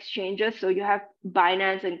exchanges, so you have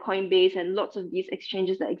Binance and Coinbase and lots of these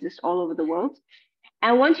exchanges that exist all over the world.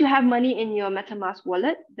 And once you have money in your MetaMask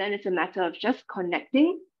wallet, then it's a matter of just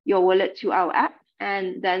connecting your wallet to our app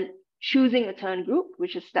and then choosing a turn group,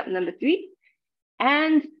 which is step number 3.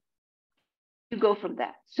 And to go from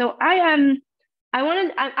there. So I'm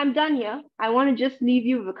done here. I want to just leave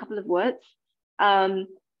you with a couple of words.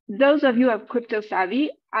 Those of you who are crypto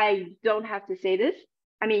savvy, I don't have to say this.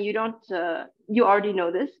 I mean, you already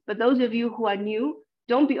know this, but those of you who are new,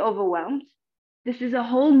 don't be overwhelmed. This is a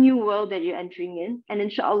whole new world that you're entering in. And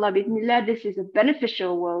inshallah, bismillah, this is a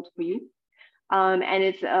beneficial world for you. And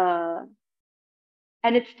it's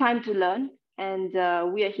time to learn, and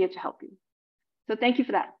we are here to help you. So thank you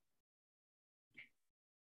for that.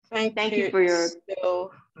 Thank you for your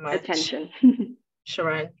so much, attention.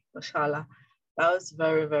 Sharon, mashallah. That was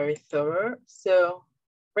very, very thorough. So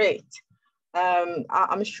great.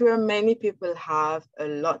 I'm sure many people have a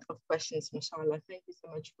lot of questions, mashallah. Thank you so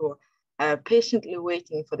much for patiently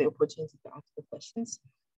waiting for the opportunity to ask the questions.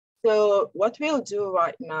 So what we'll do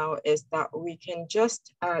right now is that we can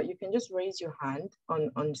just, you can just raise your hand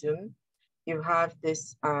on Zoom. You have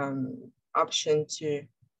this option to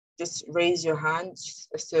just raise your hand.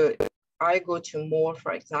 So I go to more,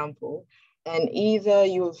 for example, and either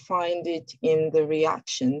you'll find it in the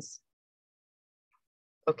reactions,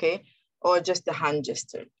 okay, or just the hand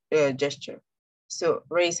gesture. So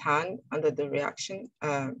raise hand under the reaction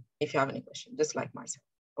if you have any question, just like myself,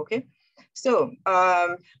 okay? So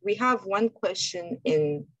we have one question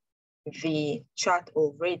in the chat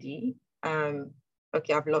already.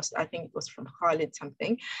 Okay, I've lost, I think it was from Khalid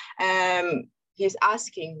something. He's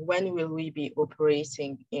asking, when will we be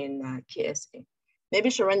operating in KSA? Maybe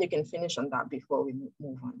Sharon, you can finish on that before we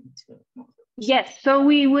move on to more. Yes, so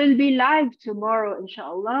we will be live tomorrow,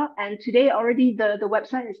 inshallah. And today already the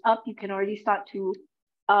website is up. You can already start to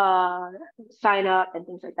sign up and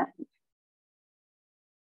things like that.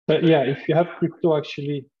 Yeah, if you have crypto,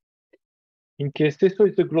 actually, in case this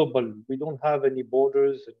is a global, we don't have any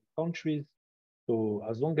borders and countries. So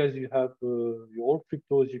as long as you have your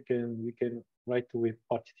cryptos, we can right away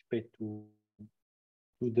participate to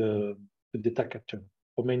the TAKATURN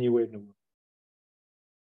from anywhere in the world.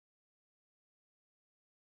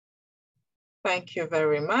 Thank you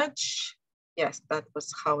very much. Yes, that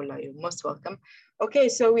was Khawla. You're most welcome. Okay,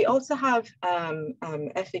 so we also have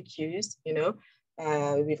FAQs, you know.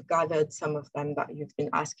 We've gathered some of them that you've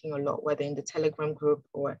been asking a lot, whether in the Telegram group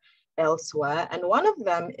or elsewhere. And one of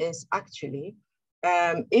them is actually,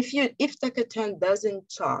 if TAKATURN doesn't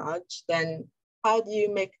charge, then how do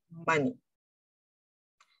you make money?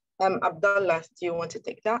 Abdullah, do you want to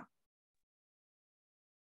take that?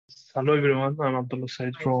 Hello everyone, I'm Abdullah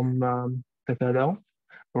Said from TAKATURN,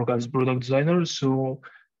 work as product designer. So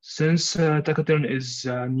since TAKATURN is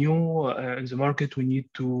new in the market, we need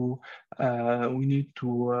to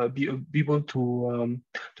be able to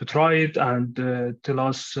try it and tell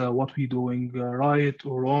us what we're doing right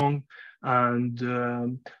or wrong, and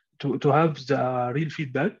to have the real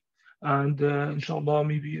feedback. And inshallah,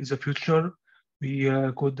 maybe in the future we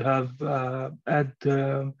could have add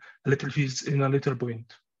a little fees in a later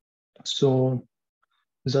point. So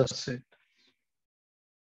that's it.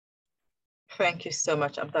 Thank you so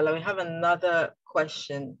much, Abdullah. We have another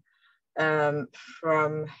question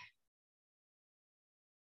from,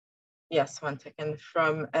 yes, one second,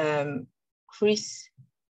 from Chris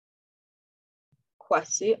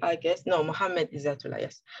Kwasi, I guess. No, Mohammed Izzatullah,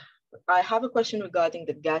 yes. I have a question regarding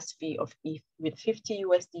the gas fee of ETH with 50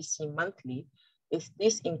 USDC monthly. Is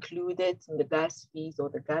this included in the gas fees, or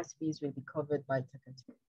the gas fees will be covered by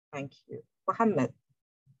TAKATURN? Thank you. Mohammed.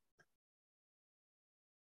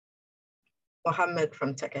 Mohammed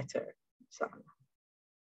from TAKATURN.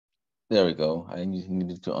 There we go. I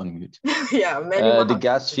needed to unmute. Yeah, the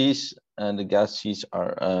gas fees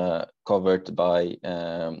are covered by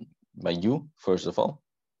you, first of all,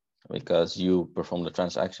 because you perform the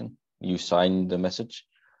transaction, you sign the message.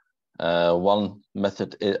 One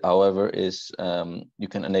method, however, is you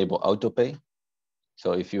can enable autopay.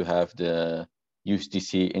 So if you have the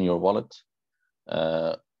USDC in your wallet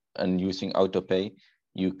and using autopay,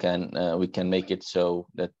 you can we can make it so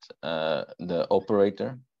that the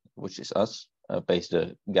operator, which is us, pays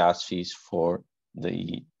the gas fees for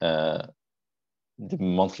the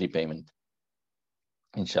monthly payment,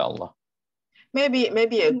 inshallah. Maybe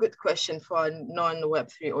a good question for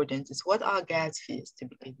non-Web3 audiences. What are gas fees to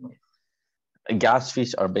begin with? Gas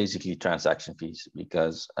fees are basically transaction fees,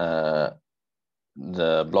 because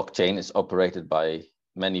the blockchain is operated by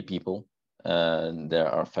many people. There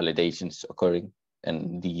are validations occurring,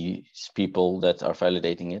 and these people that are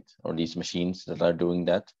validating it, or these machines that are doing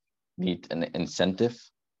that, need an incentive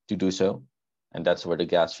to do so. And that's where the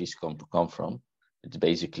gas fees come from. It's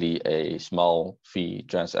basically a small fee,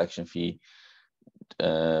 transaction fee,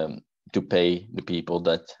 to pay the people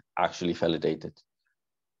that actually validate it.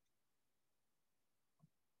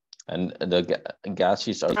 And the gas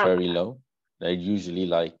fees are very low. They're usually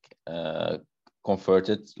like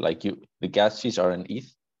converted, like the gas fees are in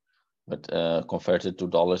ETH, but converted to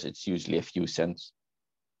dollars, it's usually a few cents.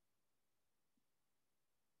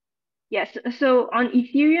 Yes, so on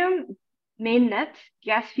Ethereum mainnet,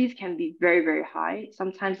 gas fees can be very, very high.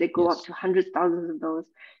 Sometimes they go up to hundreds, thousands of dollars.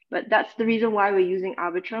 But that's the reason why we're using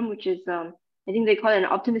Arbitrum, which is I think they call it an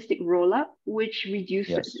optimistic rollup, which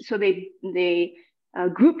reduces. So they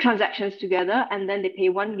group transactions together, and then they pay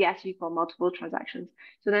one gas fee for multiple transactions.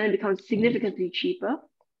 So then it becomes significantly cheaper,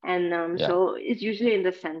 and so it's usually in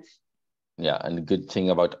the sense. Yeah, and the good thing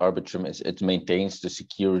about Arbitrum is it maintains the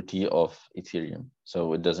security of Ethereum,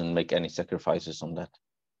 so it doesn't make any sacrifices on that.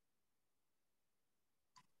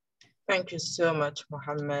 Thank you so much,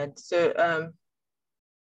 Mohammed. So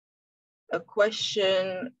a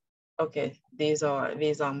question, okay, these are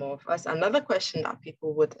more of us. Another question that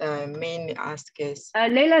people would mainly ask is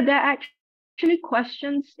Leila, there are actually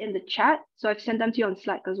questions in the chat, so I've sent them to you on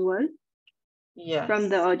Slack as well. Yes. From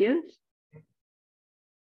the audience.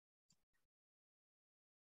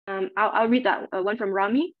 I'll read that one from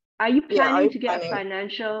Rami. Are you planning to get a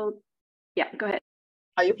financial? Yeah, go ahead.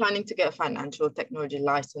 Are you planning to get a financial technology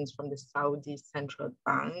license from the Saudi Central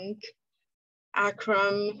Bank?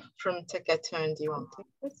 Akram from TAKATURN, do you want to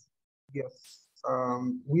take this? Yes,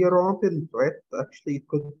 we are open to it. Actually, it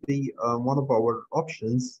could be one of our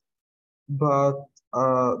options, but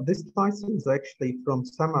this license actually from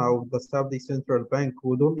somehow the Saudi Central Bank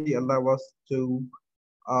would only allow us to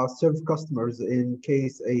serve customers in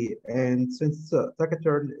case and since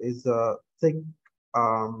TAKATURN is a tech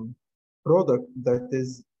product that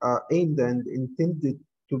is aimed and intended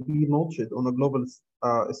to be launched on a global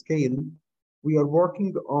scale, we are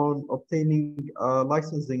working on obtaining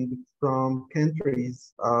licensing from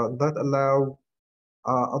countries that allow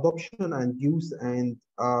adoption and use and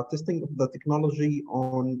testing of the technology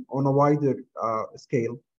on a wider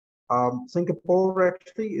scale. Singapore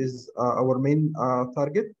actually is our main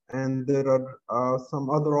target, and there are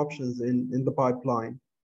some other options in the pipeline.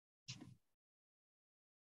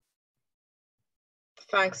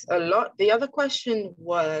 Thanks a lot. The other question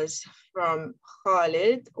was from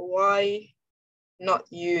Khalid. Why not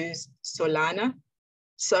use Solana?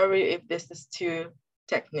 Sorry if this is too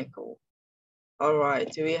technical. All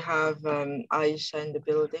right, do we have Aisha in the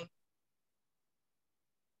building?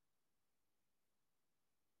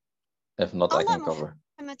 If not, I can cover.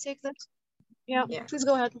 I'm gonna take this. Yeah, please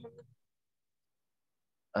go ahead.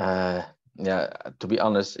 Yeah, to be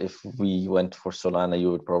honest, if we went for Solana,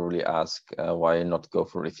 you would probably ask why not go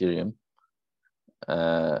for Ethereum.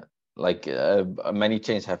 Many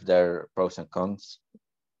chains have their pros and cons.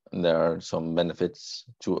 There are some benefits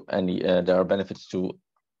to there are benefits to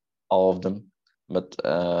all of them, but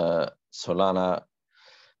Solana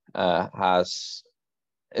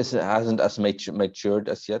hasn't as matured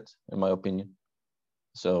as yet, in my opinion.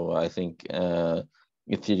 So I think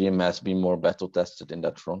Ethereum has been more battle tested in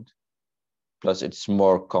that front. Plus, it's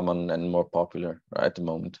more common and more popular at the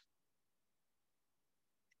moment.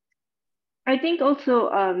 I think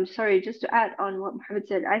also, sorry, just to add on what Mohammed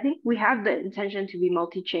said, I think we have the intention to be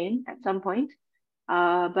multi-chain at some point,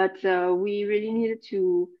 but we really needed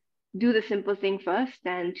to do the simple thing first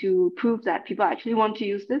and to prove that people actually want to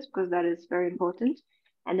use this, because that is very important.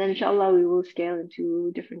 And then inshallah, we will scale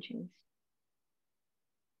into different chains.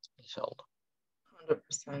 Inshallah.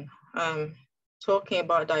 100%. Talking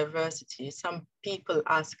about diversity, some people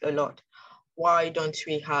ask a lot, why don't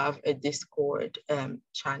we have a Discord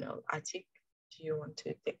channel? Atik, do you want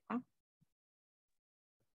to take that?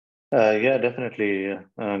 Yeah, definitely.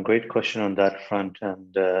 Great question on that front.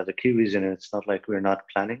 And the key reason is it's not like we're not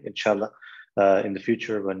planning, inshallah. In the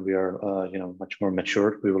future, when we are much more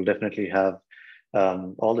mature, we will definitely have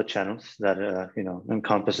all the channels that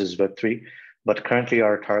encompasses Web3. But currently,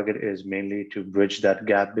 our target is mainly to bridge that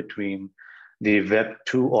gap between the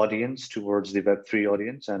Web2 audience towards the Web3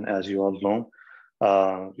 audience. And as you all know,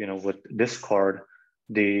 with Discord,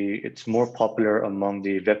 it's more popular among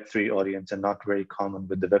the Web3 audience and not very common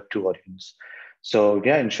with the Web2 audience. So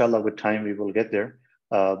yeah, inshallah, with time we will get there.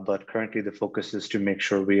 But currently the focus is to make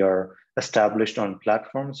sure we are established on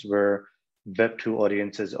platforms where Web2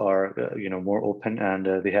 audiences are more open and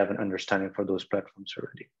they have an understanding for those platforms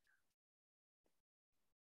already.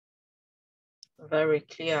 Very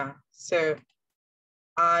clear. So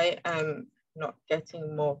I am not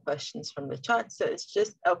getting more questions from the chat. So it's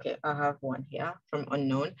just, okay, I have one here from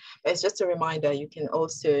Unknown. But it's just a reminder, you can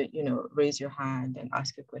also, raise your hand and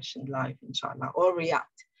ask a question live, inshallah, or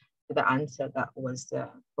react to the answer that was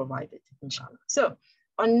provided, inshallah. So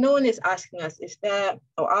Unknown is asking us, is there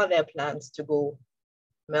or are there plans to go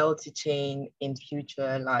multi-chain in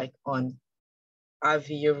future, like on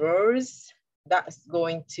Aviros, that's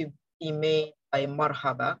going to be made by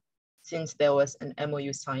Marhaba, since there was an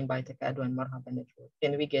MOU signed by TAKATURN and Marhaba Network.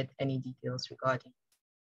 Can we get any details regarding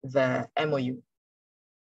the MOU?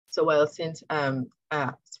 So, well, since as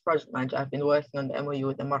project manager, I've been working on the MOU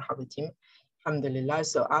with the Marhaba team, alhamdulillah.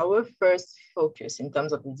 So our first focus in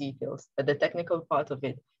terms of the details, the technical part of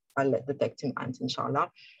it, I'll let the tech team answer,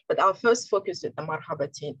 inshallah. But our first focus with the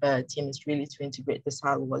Marhaba team is really to integrate the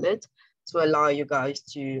Sal wallet to allow you guys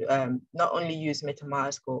to not only use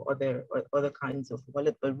MetaMask or other kinds of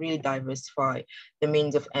wallet, but really diversify the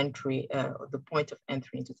means of entry, or the point of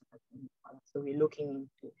entry into TAKATURN. So we're looking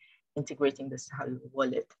into integrating the Sal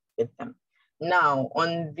wallet with them. Now,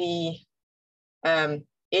 on the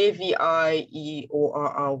AVIEORR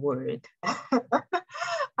word,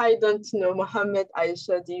 I don't know. Mohammed,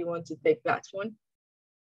 Aisha, do you want to take that one?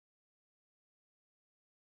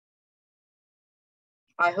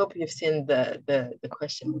 I hope you've seen the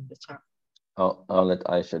question in the chat. I'll let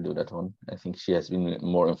Aisha do that one. I think she has been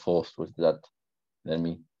more involved with that than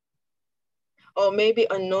me. Or maybe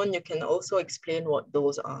Unknown, you can also explain what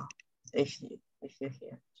those are if you're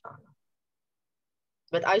here, inshallah.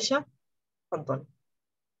 But Aisha, fadal,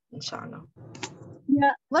 inshallah.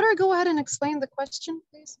 Yeah, let her go ahead and explain the question,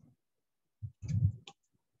 please.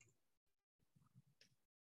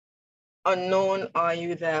 Unknown, are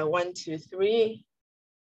you there? 1, 2, 3.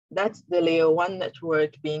 That's the layer 1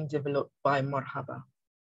 network being developed by Marhaba.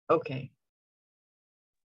 Okay.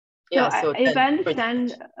 Yeah, so if I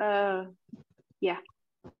understand, yeah.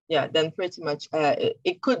 Yeah, then pretty much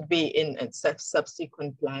it could be in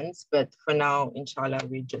subsequent plans, but for now, inshallah,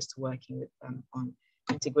 we're just working with them on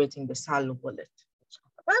integrating the Sal wallet.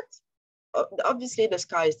 But obviously the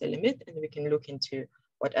sky is the limit, and we can look into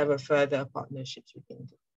whatever further partnerships we can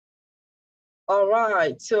do. All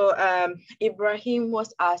right, so Ibrahim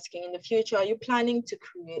was asking, in the future, are you planning to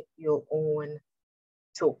create your own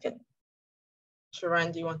token?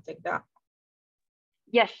 Sharon, do you want to take that?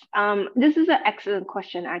 Yes, this is an excellent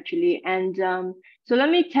question, actually. And so let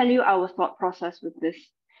me tell you our thought process with this.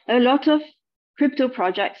 A lot of crypto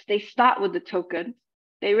projects, they start with the token,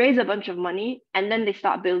 they raise a bunch of money, and then they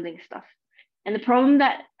start building stuff. And the problem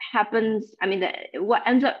that happens, I mean, what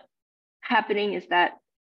ends up happening is that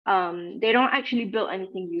they don't actually build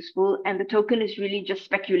anything useful, and the token is really just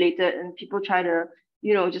speculated, and people try to,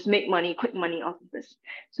 just make money, quick money off of this.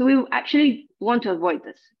 So we actually want to avoid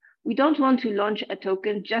this. We don't want to launch a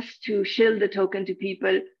token just to shield the token to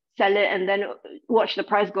people, sell it, and then watch the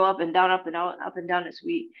price go up and down, up and down, up and down as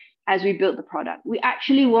we build the product. We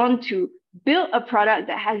actually want to build a product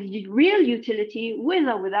that has real utility with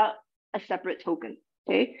or without a separate token.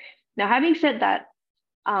 Okay. Now, having said that,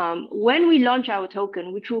 when we launch our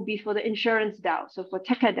token, which will be for the insurance DAO, so for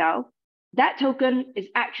TAKA that token is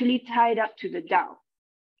actually tied up to the DAO.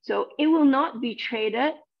 So it will not be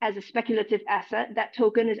traded as a speculative asset. That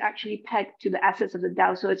token is actually pegged to the assets of the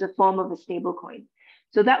DAO, so it's a form of a stable coin.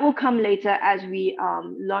 So that will come later as we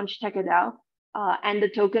launch TAKA and the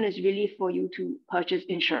token is really for you to purchase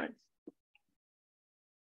insurance.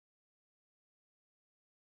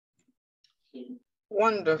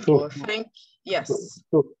 Wonderful. Yes.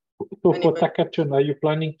 So for TAKATURN, are you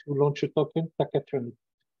planning to launch a token, TAKATURN?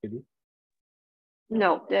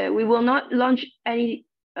 No, we will not launch any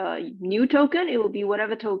new token. It will be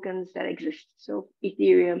whatever tokens that exist. So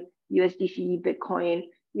Ethereum, USDC, Bitcoin,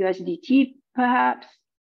 USDT perhaps,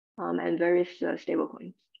 and various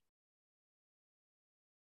stablecoins.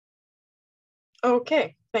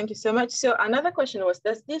 Okay, thank you so much. So another question was,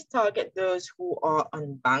 does this target those who are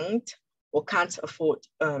unbanked or can't afford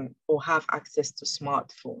or have access to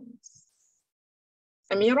smartphones?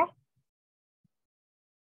 Amira?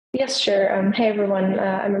 Yes, sure. Hey, everyone.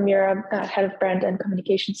 I'm Amira, Head of Brand and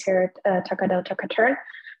Communications here at TAKATURN.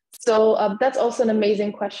 So that's also an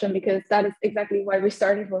amazing question, because that is exactly why we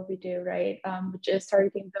started what we do, right? Which is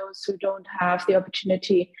targeting those who don't have the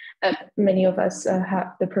opportunity that many of us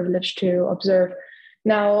have the privilege to observe.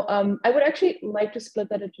 Now, I would actually like to split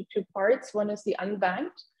that into two parts. One is the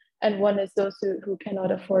unbanked, and one is those who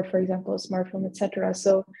cannot afford, for example, a smartphone, etc.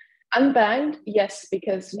 So unbanked, yes,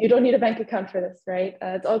 because you don't need a bank account for this, right?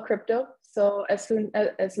 It's all crypto. So as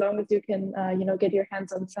long as you can, get your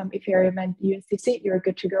hands on some Ethereum and USDC, you're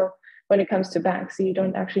good to go when it comes to banks. So you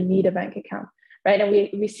don't actually need a bank account, right? And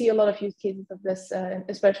we see a lot of use cases of this,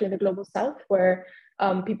 especially in the global south, where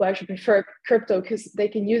people actually prefer crypto because they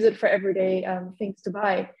can use it for everyday things to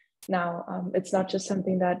buy. Now, it's not just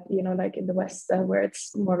something that, like in the West, where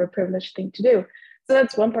it's more of a privileged thing to do. So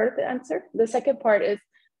that's one part of the answer. The second part is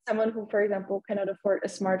someone who, for example, cannot afford a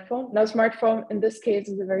smartphone. Now, smartphone in this case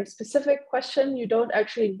is a very specific question. You don't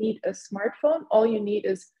actually need a smartphone. All you need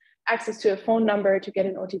is access to a phone number to get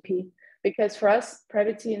an OTP. Because for us,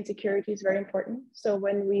 privacy and security is very important. So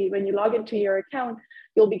when you log into your account,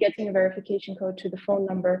 you'll be getting a verification code to the phone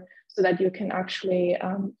number so that you can actually,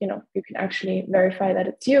 you can actually verify that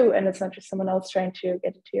it's you and it's not just someone else trying to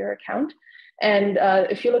get into your account. And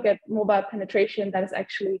if you look at mobile penetration, that is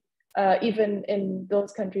actually even in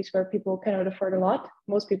those countries where people cannot afford a lot,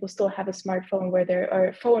 most people still have a smartphone where there are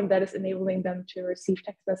a phone that is enabling them to receive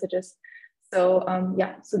text messages. So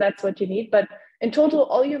so that's what you need. But in total,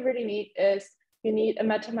 all you really need is you need a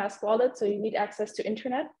MetaMask wallet. So you need access to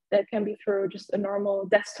internet. That can be through just a normal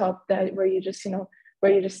desktop where you just,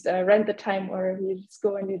 rent the time, or you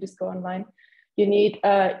just go online. You need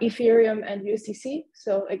Ethereum and USDC.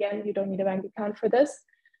 So again, you don't need a bank account for this.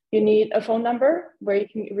 You need a phone number where you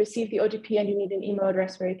can receive the OTP, and you need an email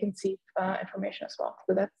address where you can see information as well.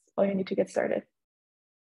 So that's all you need to get started.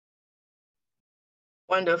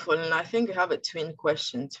 Wonderful. And I think you have a twin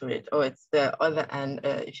question to it, or it's the other end,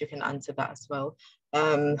 if you can answer that as well.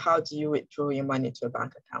 How do you withdraw your money to a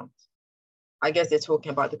bank account? I guess they're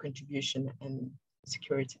talking about the contribution and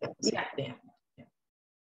security.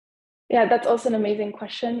 Yeah, that's also an amazing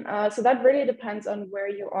question. So that really depends on where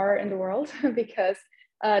you are in the world, because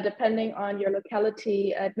depending on your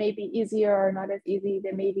locality, it may be easier or not as easy.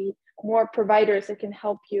 There may be more providers that can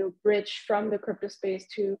help you bridge from the crypto space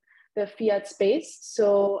to the fiat space.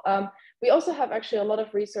 So we also have actually a lot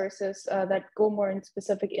of resources that go more in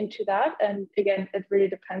specific into that. And again, it really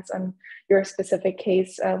depends on your specific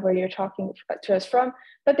case where you're talking to us from.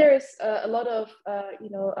 But there is a lot of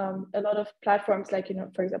platforms like,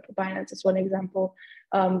 for example, Binance is one example.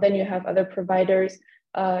 Then you have other providers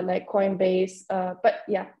like Coinbase. But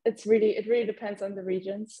yeah, it really depends on the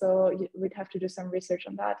region. So we'd have to do some research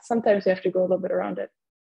on that. Sometimes you have to go a little bit around it.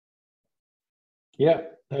 Yeah,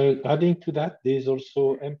 adding to that, there's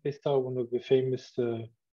also M-Pesa, one of the famous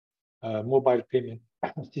mobile payment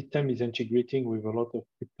system is integrating with a lot of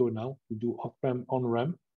crypto now to do off-ramp,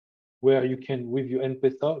 on-ramp, where you can, with your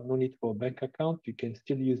M-Pesa, no need for a bank account, you can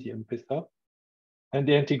still use the M-Pesa. And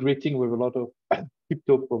they're integrating with a lot of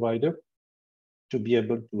crypto provider to be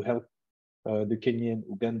able to help the Kenyan,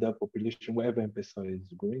 Uganda population, wherever M-Pesa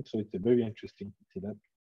is going. So it's a very interesting to see that.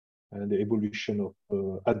 And the evolution of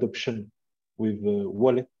adoption with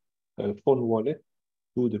wallet, phone wallet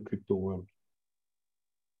to the crypto world.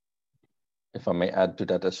 If I may add to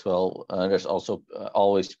that as well, there's also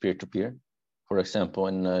always peer-to-peer. For example,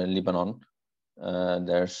 in Lebanon,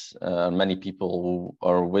 there's many people who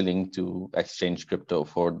are willing to exchange crypto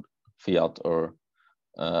for fiat or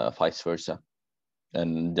vice versa.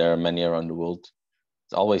 And there are many around the world.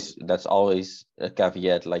 That's always a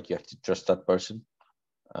caveat, like you have to trust that person.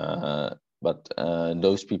 But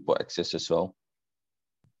those people exist as well.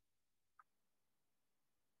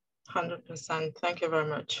 100%. Thank you very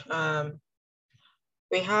much.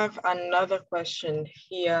 We have another question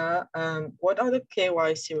here. What are the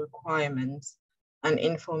KYC requirements and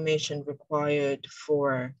information required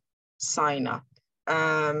for sign up?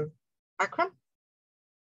 Akram?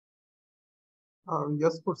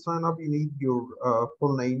 Yes, for sign up, you need your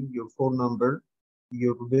full name, your phone number,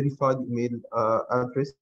 your verified email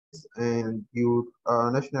address, and your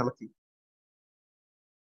nationality.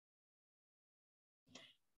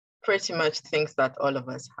 Pretty much things that all of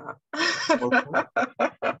us have.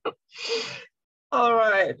 All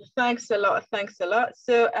right, thanks a lot.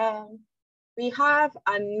 So we have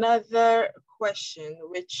another question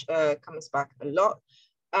which comes back a lot.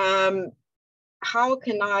 How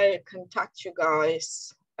can I contact you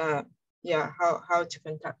guys? How to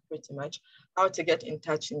contact, pretty much how to get in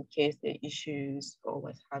touch in case there are issues or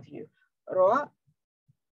what have you. Roa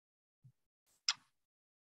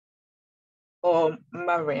or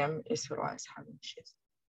Mariam is Roa is having issues.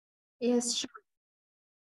 Yes, sure.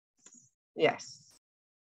 Yes.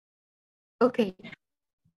 Okay.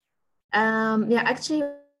 Actually,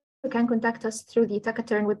 you can contact us through the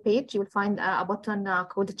TAKATURN webpage. You will find a button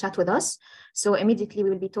called chat with us. So immediately we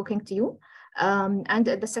will be talking to you. And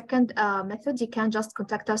the second method, you can just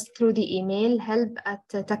contact us through the email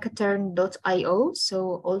help@takaturn.io.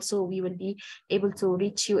 So also we will be able to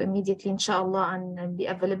reach you immediately, inshallah, and be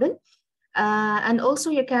available. And also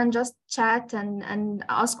you can just chat and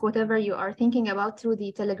ask whatever you are thinking about through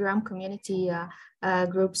the Telegram community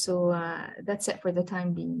group. So that's it for the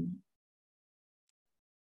time being.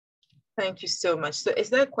 Thank you so much. So is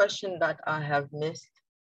there a question that I have missed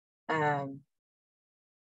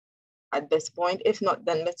at this point? If not,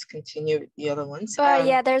 then let's continue with the other ones.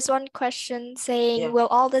 Yeah, there's one question saying, will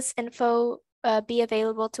all this info be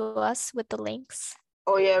available to us with the links?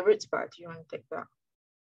 Oh yeah, Ritzbart, you want to take that?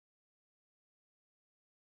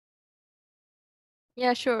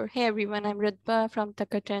 Yeah, sure. Hey everyone, I'm Ritba from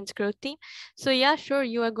TAKATURN's growth team. So yeah, sure,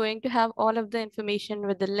 you are going to have all of the information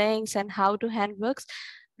with the links and how to hand works.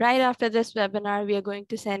 Right after this webinar, we are going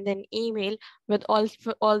to send an email with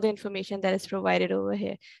all the information that is provided over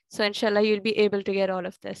here. So inshallah, you'll be able to get all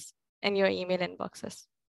of this in your email inboxes.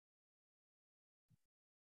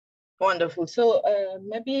 Wonderful. So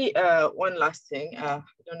maybe one last thing. I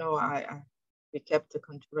don't know. We kept a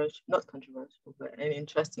controversial, not controversial, but an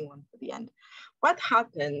interesting one for the end. What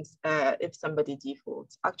happens if somebody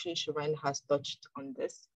defaults? Actually, Sharon has touched on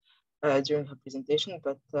this during her presentation,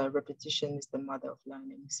 but repetition is the mother of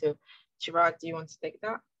learning. So, Chirag, do you want to take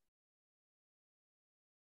that?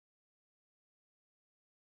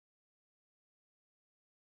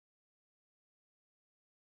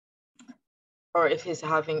 Or if he's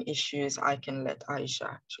having issues, I can let Aisha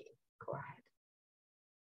actually go ahead.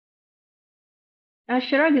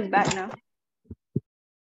 Chirag is back now.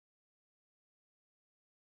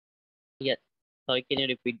 Yes. Sorry, can you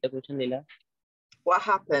repeat the question, Leela? What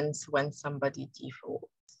happens when somebody defaults?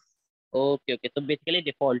 Okay. So basically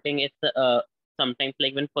defaulting is sometimes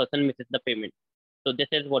like when person misses the payment. So this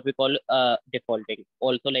is what we call defaulting.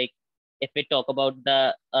 Also, like if we talk about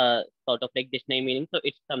the sort of like dictionary meaning, so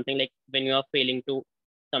it's something like when you are failing to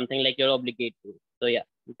something like you're obligated to. So yeah.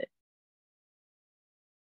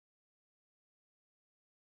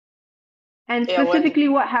 And specifically,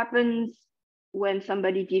 what happens when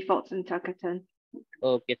somebody defaults in TAKATURN?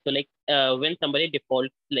 Okay, so like when somebody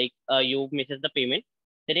defaults, like you misses the payment,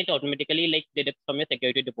 then it automatically like deducts from your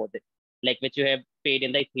security deposit, like which you have paid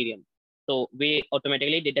in the Ethereum. So we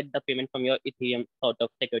automatically deduct the payment from your Ethereum sort of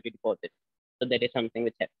security deposit. So that is something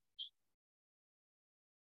which happens.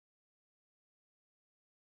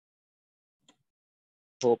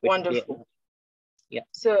 Hope Wonderful. Yeah.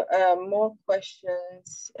 So more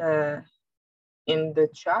questions in the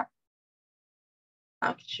chat?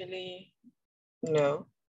 Actually, no.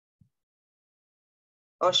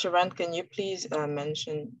 Oh, Sharon, can you please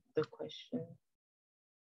mention the question?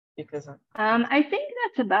 Because I think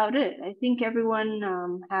that's about it. I think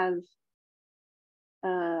everyone has.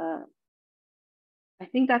 I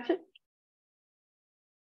think that's it.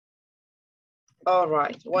 All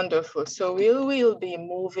right, wonderful. So we will be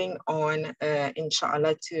moving on,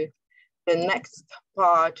 inshallah, to the next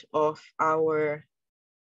part of our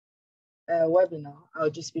webinar.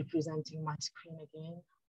 I'll just be presenting my screen again.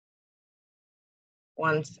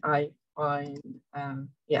 Once I find,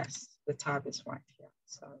 yes, the tab is right here.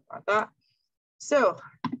 Sorry about that. So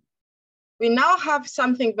we now have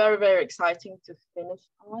something very, very exciting to finish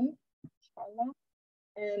on, inshallah.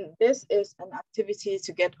 And this is an activity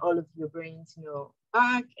to get all of your brains,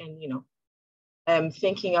 back and,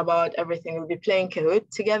 thinking about everything. We'll be playing Kahoot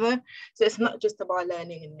together. So it's not just about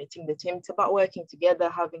learning and meeting the team, it's about working together,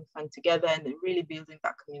 having fun together, and really building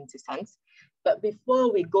that community sense. But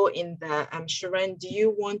before we go in there, Sharon, do you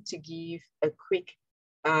want to give a quick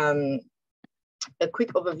overview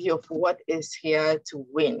of what is here to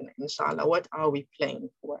win, inshallah? What are we playing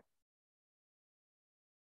for?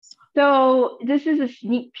 So this is a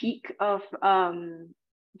sneak peek of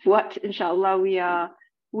what, inshallah,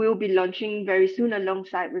 we'll be launching very soon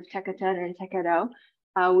alongside with TAKATURN and TAKADAO.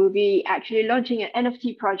 We'll be actually launching an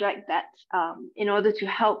NFT project that, in order to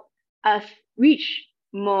help us reach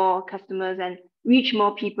more customers and reach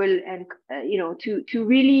more people and, to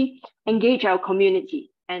really engage our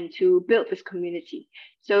community and to build this community.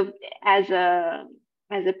 So as a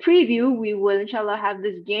preview, we will inshallah have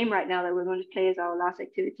this game right now that we're going to play as our last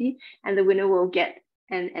activity, and the winner will get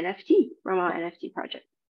an NFT from our NFT project.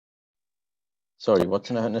 Sorry, what's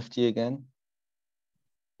an NFT again?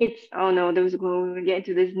 It's, oh no, we're going to get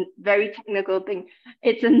into this very technical thing.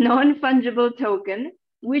 It's a non-fungible token,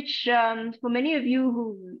 which for many of you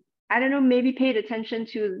who, I don't know, maybe paid attention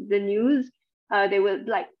to the news, there was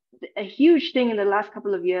like a huge thing in the last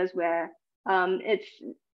couple of years where it's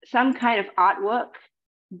some kind of artwork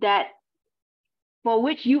that for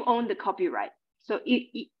which you own the copyright. So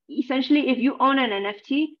essentially, if you own an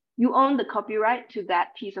NFT, you own the copyright to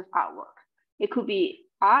that piece of artwork. It could be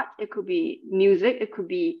art, it could be music, it could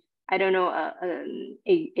be, I don't know,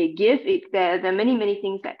 a GIF. There are many, many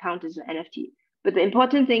things that count as an NFT. But the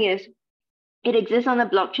important thing is it exists on the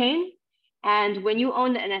blockchain. And when you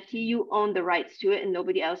own the NFT, you own the rights to it and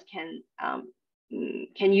nobody else can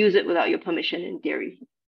use it without your permission in theory.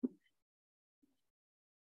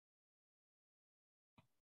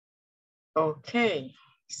 Okay,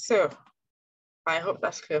 so I hope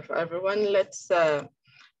that's clear for everyone. Let's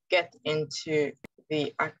get into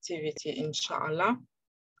the activity, inshallah.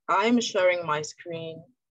 I'm sharing my screen,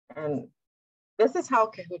 and this is how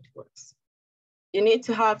Kahoot works. You need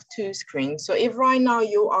to have two screens. So if right now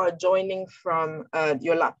you are joining from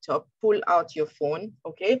your laptop, pull out your phone,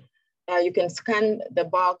 okay? You can scan the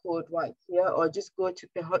barcode right here, or just go to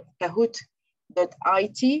kahoot.it.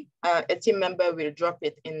 A team member will drop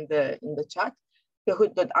it in the chat,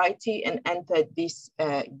 kahoot.it, and enter this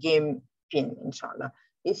game pin, inshallah.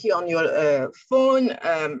 If you're on your phone,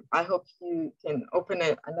 I hope you can open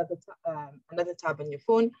another tab on your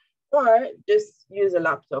phone, or just use a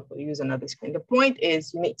laptop or use another screen. The point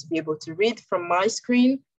is you need to be able to read from my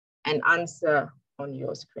screen and answer on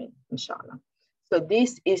your screen, inshallah. So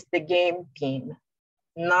this is the game pin,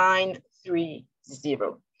 930.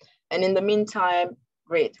 And in the meantime,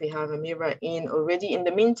 great, we have Amira in already. In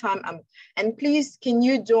the meantime, and please, can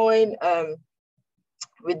you join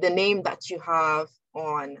with the name that you have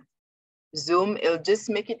on Zoom? It'll just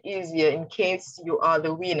make it easier in case you are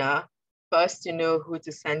the winner, first to know who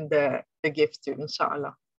to send the gift to,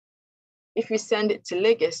 inshallah. If we send it to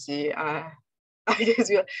Legacy, I guess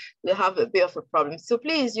we'll have a bit of a problem. So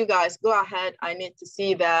please, you guys, go ahead. I need to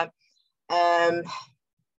see that.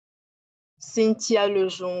 Cynthia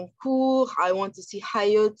Lejoncourt, I want to see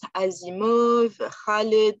Hayat Azimov,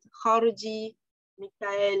 Khalid Kharji,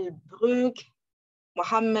 Michael Brug,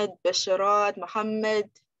 Mohammed Basharat, Mohammed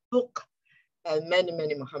Buk,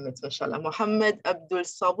 many Mohammeds, mashallah. Mohammed Abdul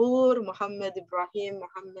Sabur, Mohammed Ibrahim,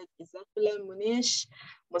 Mohammed Izatullah Munish,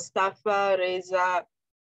 Mustafa Reza,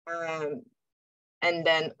 and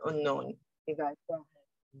then unknown. You guys go ahead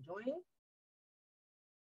and join.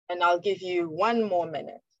 And I'll give you 1 more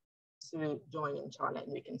minute to join, inshallah,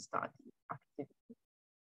 and we can start the activity.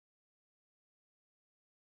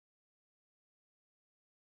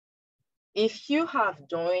 If you have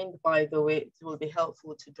joined, by the way, it will be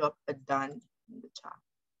helpful to drop a done in the chat.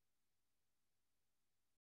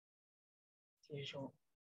 As usual.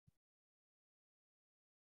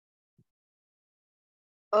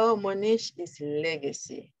 Oh, Monish is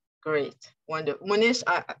Legacy. Great, wonderful. Monish,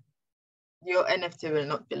 your NFT will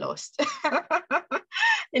not be lost.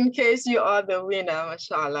 In case you are the winner,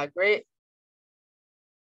 mashallah, great.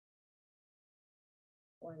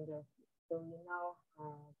 Wonderful. So we now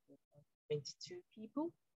have 22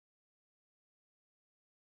 people.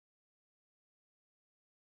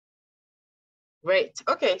 Great.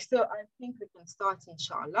 Okay, so I think we can start,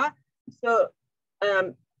 inshallah. So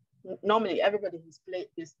normally everybody has played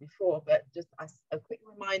this before, but just as a quick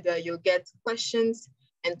reminder, you'll get questions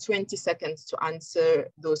and 20 seconds to answer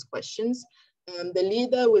those questions. The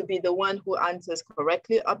leader will be the one who answers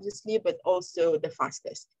correctly, obviously, but also the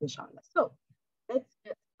fastest, inshallah. So let's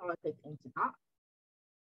get started into that.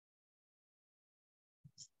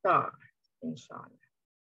 Start, inshallah.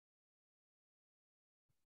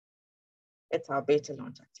 It's our beta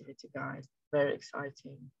launch activity, guys. Very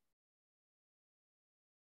exciting.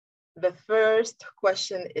 The first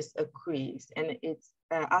question is a quiz, and it's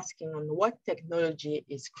asking on what technology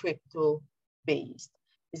is crypto based?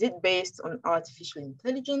 Is it based on artificial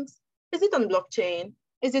intelligence? Is it on blockchain?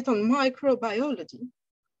 Is it on microbiology?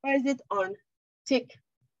 Or is it on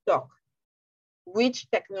TikTok? Which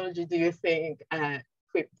technology do you think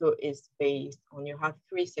crypto is based on? You have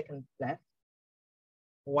 3 seconds left.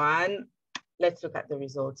 1. Let's look at the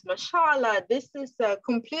results. Mashallah, this is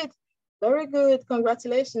complete. Very good.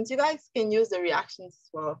 Congratulations. You guys can use the reactions as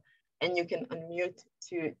well, and you can unmute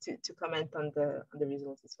to comment on the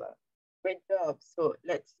results as well. Great job. So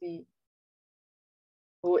let's see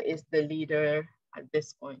who is the leader at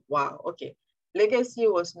this point. Wow. Okay. Legacy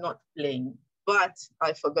was not playing, but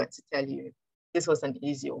I forgot to tell you, this was an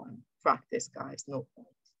easy one. Practice, guys. No point.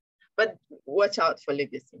 But watch out for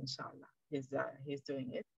Legacy, inshallah. He's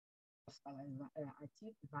doing it.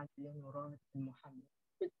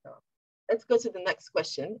 Good job. Let's go to the next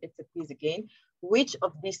question. It's a quiz again. Which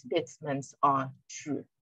of these statements are true?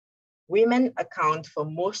 Women account for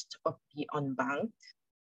most of the unbanked,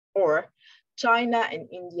 or China and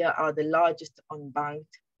India are the largest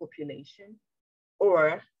unbanked population,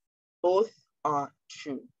 or both are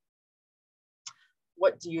true.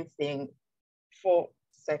 What do you think? 4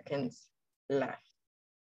 seconds left.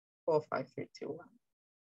 4, 5, 3, 2, 1.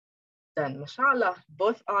 Done. Mashallah,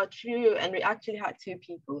 both are true, and we actually had 2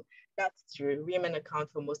 people. That's true. Women account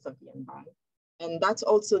for most of the unbanked. And that's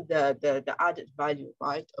also the added value,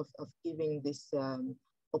 right, of giving this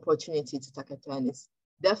opportunity to TAKATURN. It's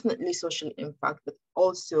definitely social impact, but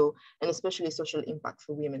also, and especially social impact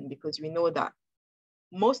for women, because we know that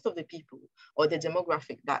most of the people or the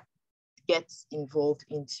demographic that gets involved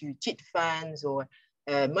into cheat funds or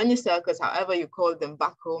money circles, however you call them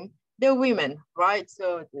back home, they're women, right?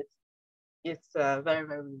 So it's very,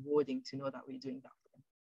 very rewarding to know that we're doing that.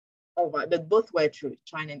 All right, but both were true,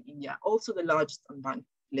 China and India. Also the largest unbanked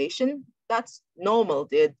population. That's normal.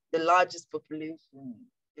 They're the largest population,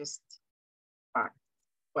 just fact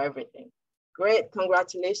for everything. Great,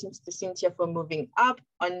 congratulations to Cynthia for moving up.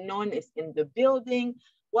 Unknown is in the building.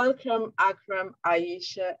 Welcome, Akram,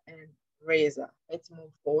 Aisha, and Reza. Let's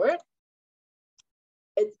move forward.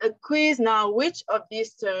 It's a quiz now. Which of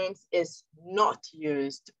these terms is not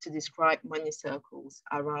used to describe money circles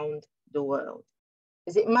around the world?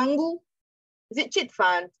 Is it mango? Is it chit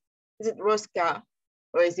fund? Is it roska?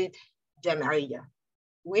 Or is it jam'iyya?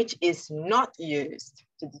 Which is not used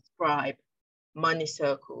to describe money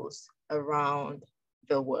circles around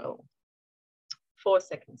the world? 4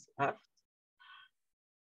 seconds left.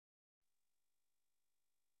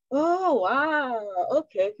 Oh, wow.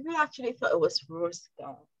 Okay, people actually thought it was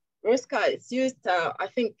roska. Roska, it's used, I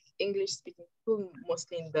think, English-speaking people,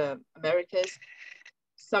 mostly in the Americas,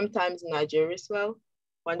 sometimes in Nigeria as well.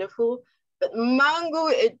 Wonderful. But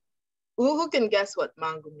mango, who can guess what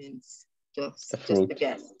mango means? Just a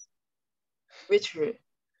guess. Which fruit?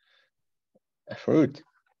 A fruit.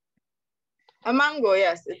 A mango,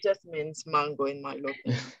 yes. It just means mango in my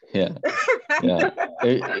local. Yeah. Yeah.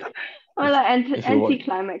 Well,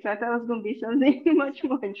 anti-climax. I thought it was going to be something much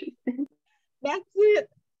more interesting. That's it.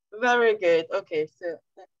 Very good. Okay, so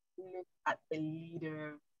let's look at the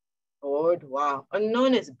leader. Board. Wow.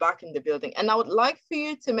 Unknown is back in the building. And I would like for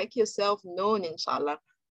you to make yourself known, inshallah,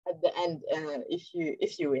 at the end.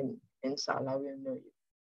 If you win, inshallah, we'll know you.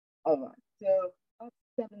 All right. So up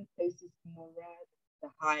 7 places, Murad, the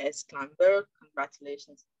highest climber.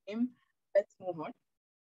 Congratulations to him. Let's move on.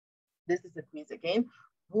 This is the quiz again.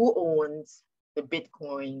 Who owns the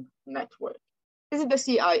Bitcoin network? Is it the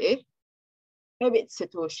CIA? Maybe it's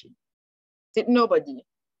Satoshi. Is it nobody?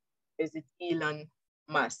 Is it Elon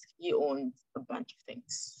Musk? He owns a bunch of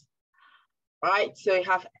things. All right, so you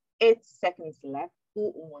have 8 seconds left.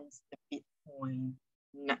 Who owns the Bitcoin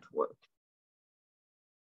network?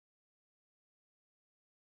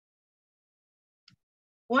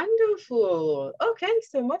 Wonderful. Okay,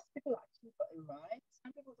 so most people actually got it right.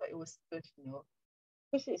 Some people thought it was Satoshi.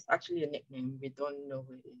 Satoshi is actually a nickname. We don't know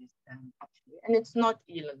who it is actually. And it's not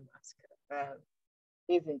Elon Musk.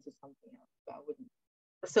 He's into something else, but I wouldn't.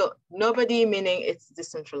 So nobody, meaning it's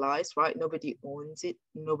decentralized, right? Nobody owns it,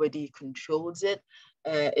 nobody controls it.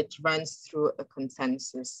 It runs through a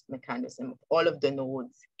consensus mechanism of all of the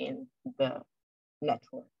nodes in the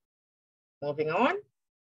network. Moving on.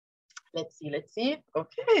 Let's see.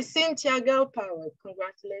 Okay, Cynthia Girl Power.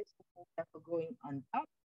 Congratulations, Cynthia, for going on top.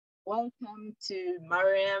 Welcome to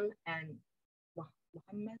Mariam and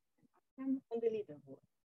Muhammad and Akram on the leaderboard.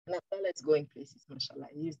 And Abdallah is going places, mashallah.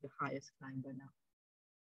 He's the highest climber now.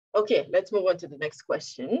 Okay, let's move on to the next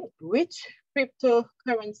question. Which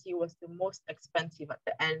cryptocurrency was the most expensive at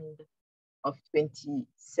the end of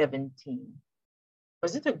 2017?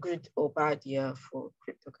 Was it a good or bad year for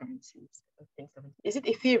cryptocurrencies? Is it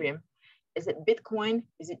Ethereum? Is it Bitcoin?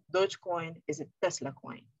 Is it Dogecoin? Is it Tesla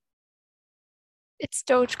coin? It's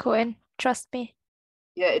Dogecoin, trust me.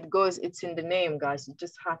 Yeah, it's in the name, guys. You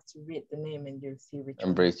just have to read the name and you'll see which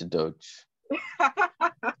Embrace the Doge.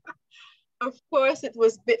 Of course, it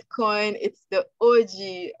was Bitcoin. It's the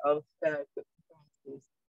OG of cryptocurrencies,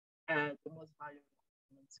 the most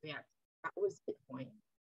valuable. So yeah, that was Bitcoin.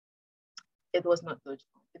 It was not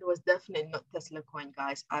Dogecoin. It was definitely not Tesla coin,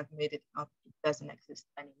 guys. I've made it up. It doesn't exist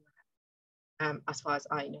anymore, as far as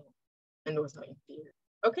I know, and it was not in theory.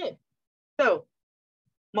 Okay, so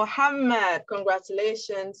Mohammed,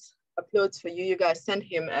 congratulations. Applause for you. You guys send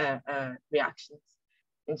him reactions,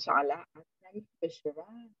 inshallah.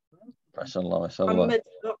 Mashallah, mashallah. Mohammed,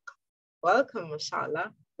 look, welcome,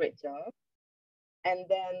 mashallah. Great job. And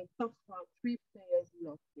then so far, 3 players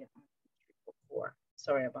lost here. 4.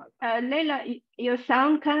 Sorry about that. Leila, your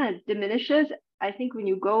sound kind of diminishes. I think when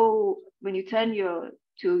you turn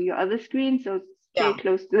to your other screen, so stay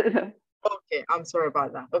close to the. Okay, I'm sorry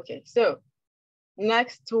about that. Okay, so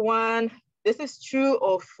next one. This is true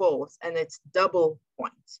or false, and it's double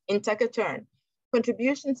points. In TAKATURN,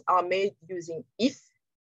 contributions are made using ETH,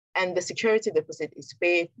 and the security deposit is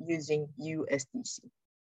paid using USDC.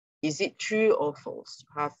 Is it true or false?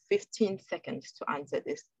 You have 15 seconds to answer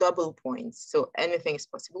this. Double points, so anything is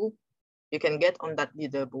possible. You can get on that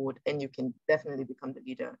leaderboard and you can definitely become the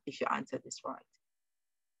leader if you answer this right.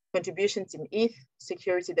 Contributions in ETH,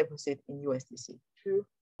 security deposit in USDC. True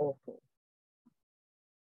or false?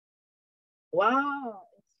 Wow,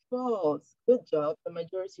 it's false. Good job. The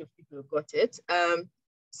majority of people got it.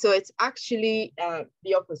 So it's actually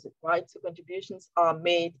the opposite, right? So contributions are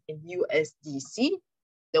made in USDC,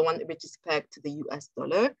 the one which is pegged to the US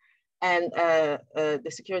dollar. And the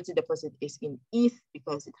security deposit is in ETH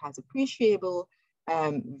because it has appreciable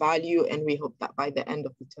value. And we hope that by the end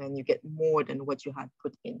of the term, you get more than what you had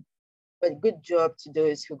put in. But good job to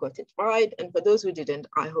those who got it right. And for those who didn't,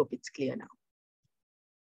 I hope it's clear now.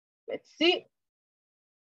 Let's see.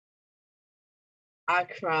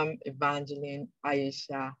 Akram, Evangeline,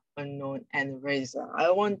 Aisha, Unknown, and Reza.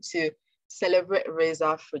 I want to celebrate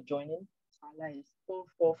Reza for joining. Mashallah is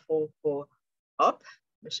 4444 up,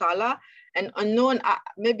 mashallah. And Unknown,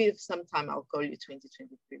 maybe sometime I'll call you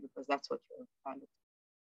 2023 because that's what you're following.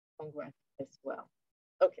 Congrats as well.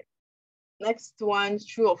 Okay. Next one,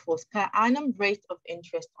 true or false? Per annum rate of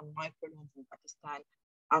interest on microloans in Pakistan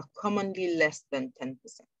are commonly less than 10%.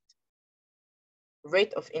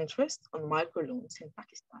 Rate of interest on microloans in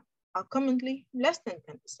Pakistan are commonly less than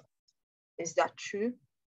 10%. Is that true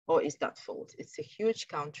or is that false? It's a huge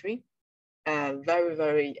country, very,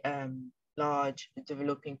 very large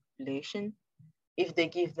developing population. If they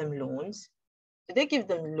give them loans, do they give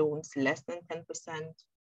them loans less than 10%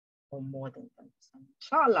 or more than 10%?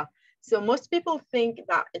 Inshallah. So most people think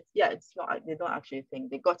that it's not, they don't actually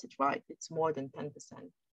think they got it right. It's more than 10%.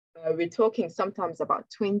 We're talking sometimes about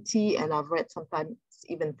 20, and I've read sometimes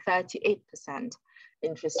even 38%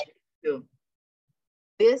 interest rate too.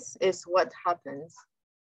 This is what happens.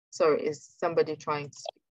 Sorry, is somebody trying to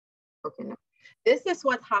speak? Okay, no. This is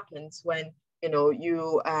what happens when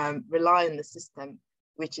you rely on the system,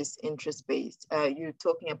 which is interest-based. You're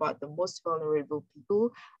talking about the most vulnerable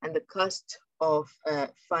people, and the cost of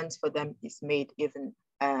funds for them is made even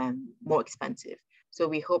more expensive. So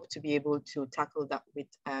we hope to be able to tackle that with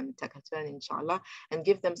TAKATURN, inshallah, and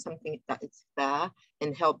give them something that is fair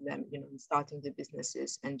and help them, in starting the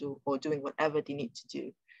businesses and doing whatever they need to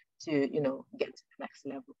do to, get to the next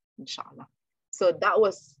level, inshallah. So that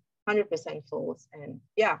was 100% false. And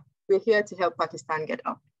yeah, we're here to help Pakistan get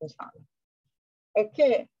up, inshallah.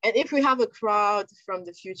 Okay, and if we have a crowd from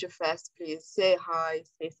the Future Fest, please say hi,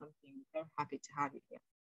 say something. We're happy to have you here.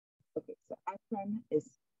 Okay, so Akram is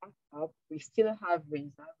up. We still have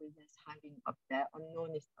Reza. Reza is hanging up there.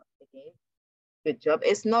 Unknown is up again. Good job.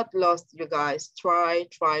 It's not lost, you guys. Try,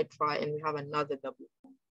 and we have another double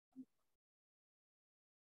point.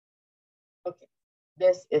 Okay,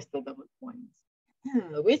 this is the double points.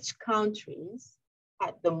 Which countries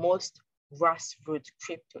had the most grassroots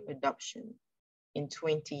crypto adoption in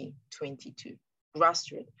 2022?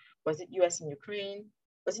 Grassroots. Was it US and Ukraine?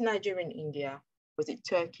 Was it Nigeria and India? Was it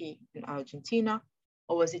Turkey and Argentina?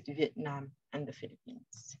 Or was it Vietnam and the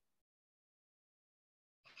Philippines?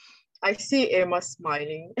 I see Emma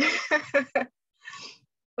smiling.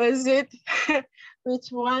 Was it? Which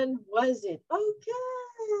one was it?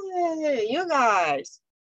 Okay, you guys.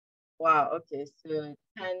 Wow, okay, so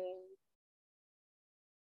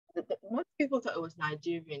most people thought it was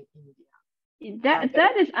Nigeria and India.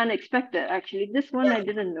 That is unexpected, actually. This one I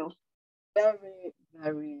didn't know. Very,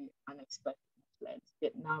 very unexpected.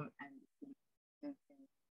 Vietnam and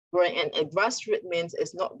growing, and grassroots means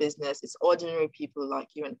it's not business, it's ordinary people like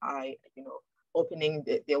you and I, opening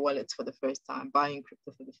their wallets for the first time, buying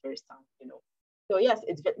crypto for the first time, So yes,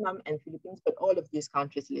 it's Vietnam and Philippines, but all of these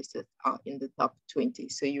countries listed are in the top 20,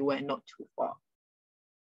 so you were not too far.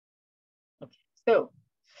 Okay, so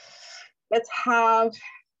let's have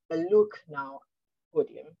a look now at the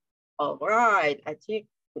podium. All right, I take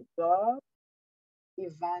the job.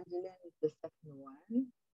 Evangeline is the second one,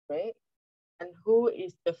 right? And who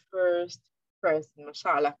is the first person?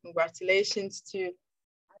 Mashallah, congratulations to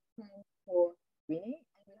Akram for winning.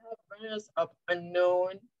 And we have runners up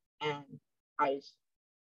Unknown and Aisha.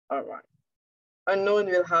 All right. Unknown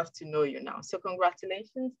will have to know you now. So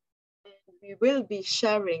congratulations. And we will be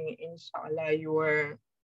sharing, inshallah,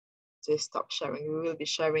 just stop sharing. We will be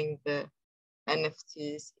sharing the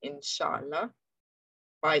NFTs, inshallah,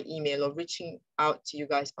 by email, or reaching out to you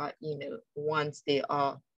guys by email once they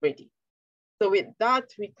are ready. So with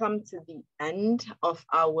that, we come to the end of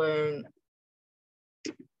our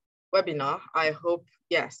webinar. I hope,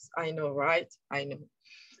 yes, I know, right? I know.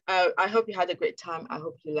 I hope you had a great time. I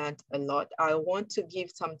hope you learned a lot. I want to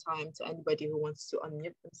give some time to anybody who wants to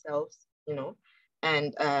unmute themselves,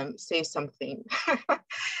 and say something.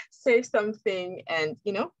 Say something and,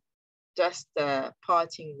 just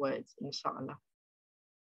parting words, inshallah.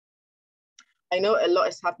 I know a lot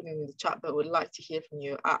is happening in the chat, but would like to hear from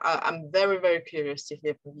you. I'm very, very curious to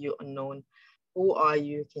hear from you, Unknown. Who are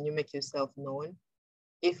you? Can you make yourself known?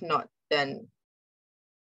 If not, then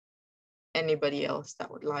anybody else that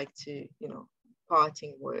would like to,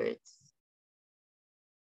 parting words.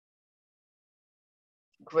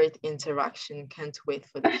 great interaction. Can't wait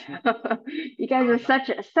for the future. You guys are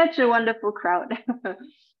such a wonderful crowd.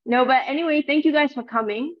 No, but anyway, thank you guys for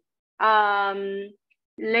coming. Layla,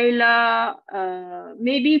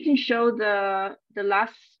 maybe you can show the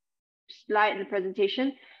last slide in the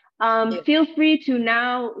presentation. Feel free to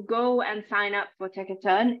now go and sign up for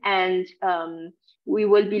TAKATURN, and we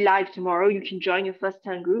will be live tomorrow. You can join your first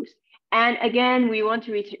 10 groups. And again, we want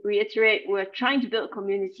to reiterate, we're trying to build a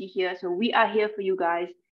community here. So we are here for you guys.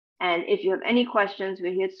 And if you have any questions,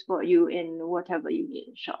 we're here to support you in whatever you need,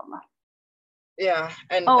 inshallah. Yeah.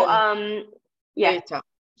 Yeah. Data.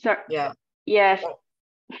 Sorry. Yeah. Yes.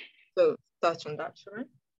 So touch on that, sure.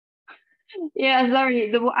 Yeah,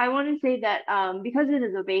 sorry. I want to say that because it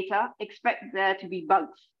is a beta, expect there to be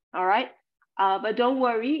bugs. All right. But don't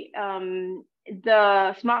worry.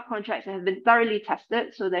 The smart contracts have been thoroughly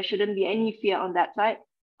tested, so there shouldn't be any fear on that side.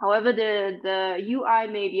 However, the UI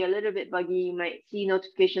may be a little bit buggy. You might see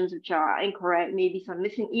notifications which are incorrect, maybe some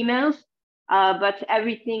missing emails. But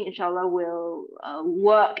everything, inshallah, will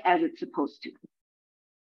work as it's supposed to.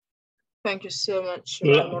 Thank you so much.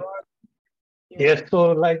 Yes,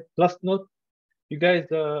 so like last note, you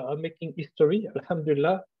guys are making history,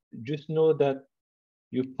 alhamdulillah. Just know that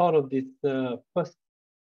you're part of this first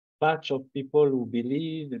batch of people who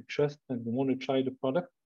believe and trust and want to try the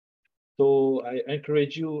product. So I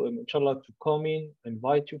encourage you, inshallah, to come in,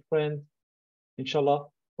 invite your friends.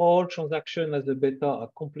 Inshallah, all transactions as a beta are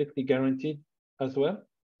completely guaranteed as well.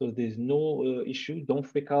 So there's no issue. Don't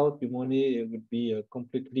freak out. Your money would be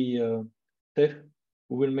completely safe.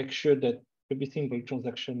 We will make sure that every single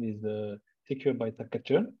transaction is secured by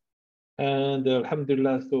TAKATURN. And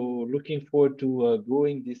alhamdulillah, so looking forward to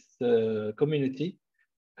growing this community.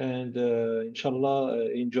 And inshallah,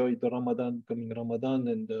 enjoy the coming Ramadan,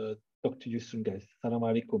 and talk to you soon, guys. Assalamu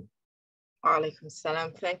alaikum. Alaikum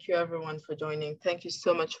salam. Thank you everyone for joining. Thank you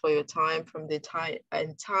so much for your time from the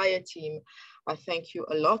entire team. I thank you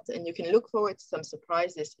a lot, and you can look forward to some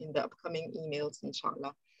surprises in the upcoming emails,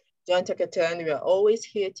 inshallah. Join TAKATURN. We are always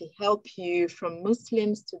here to help you, from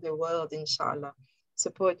Muslims to the world, inshallah.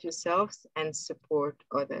 Support yourselves and support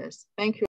others. Thank you.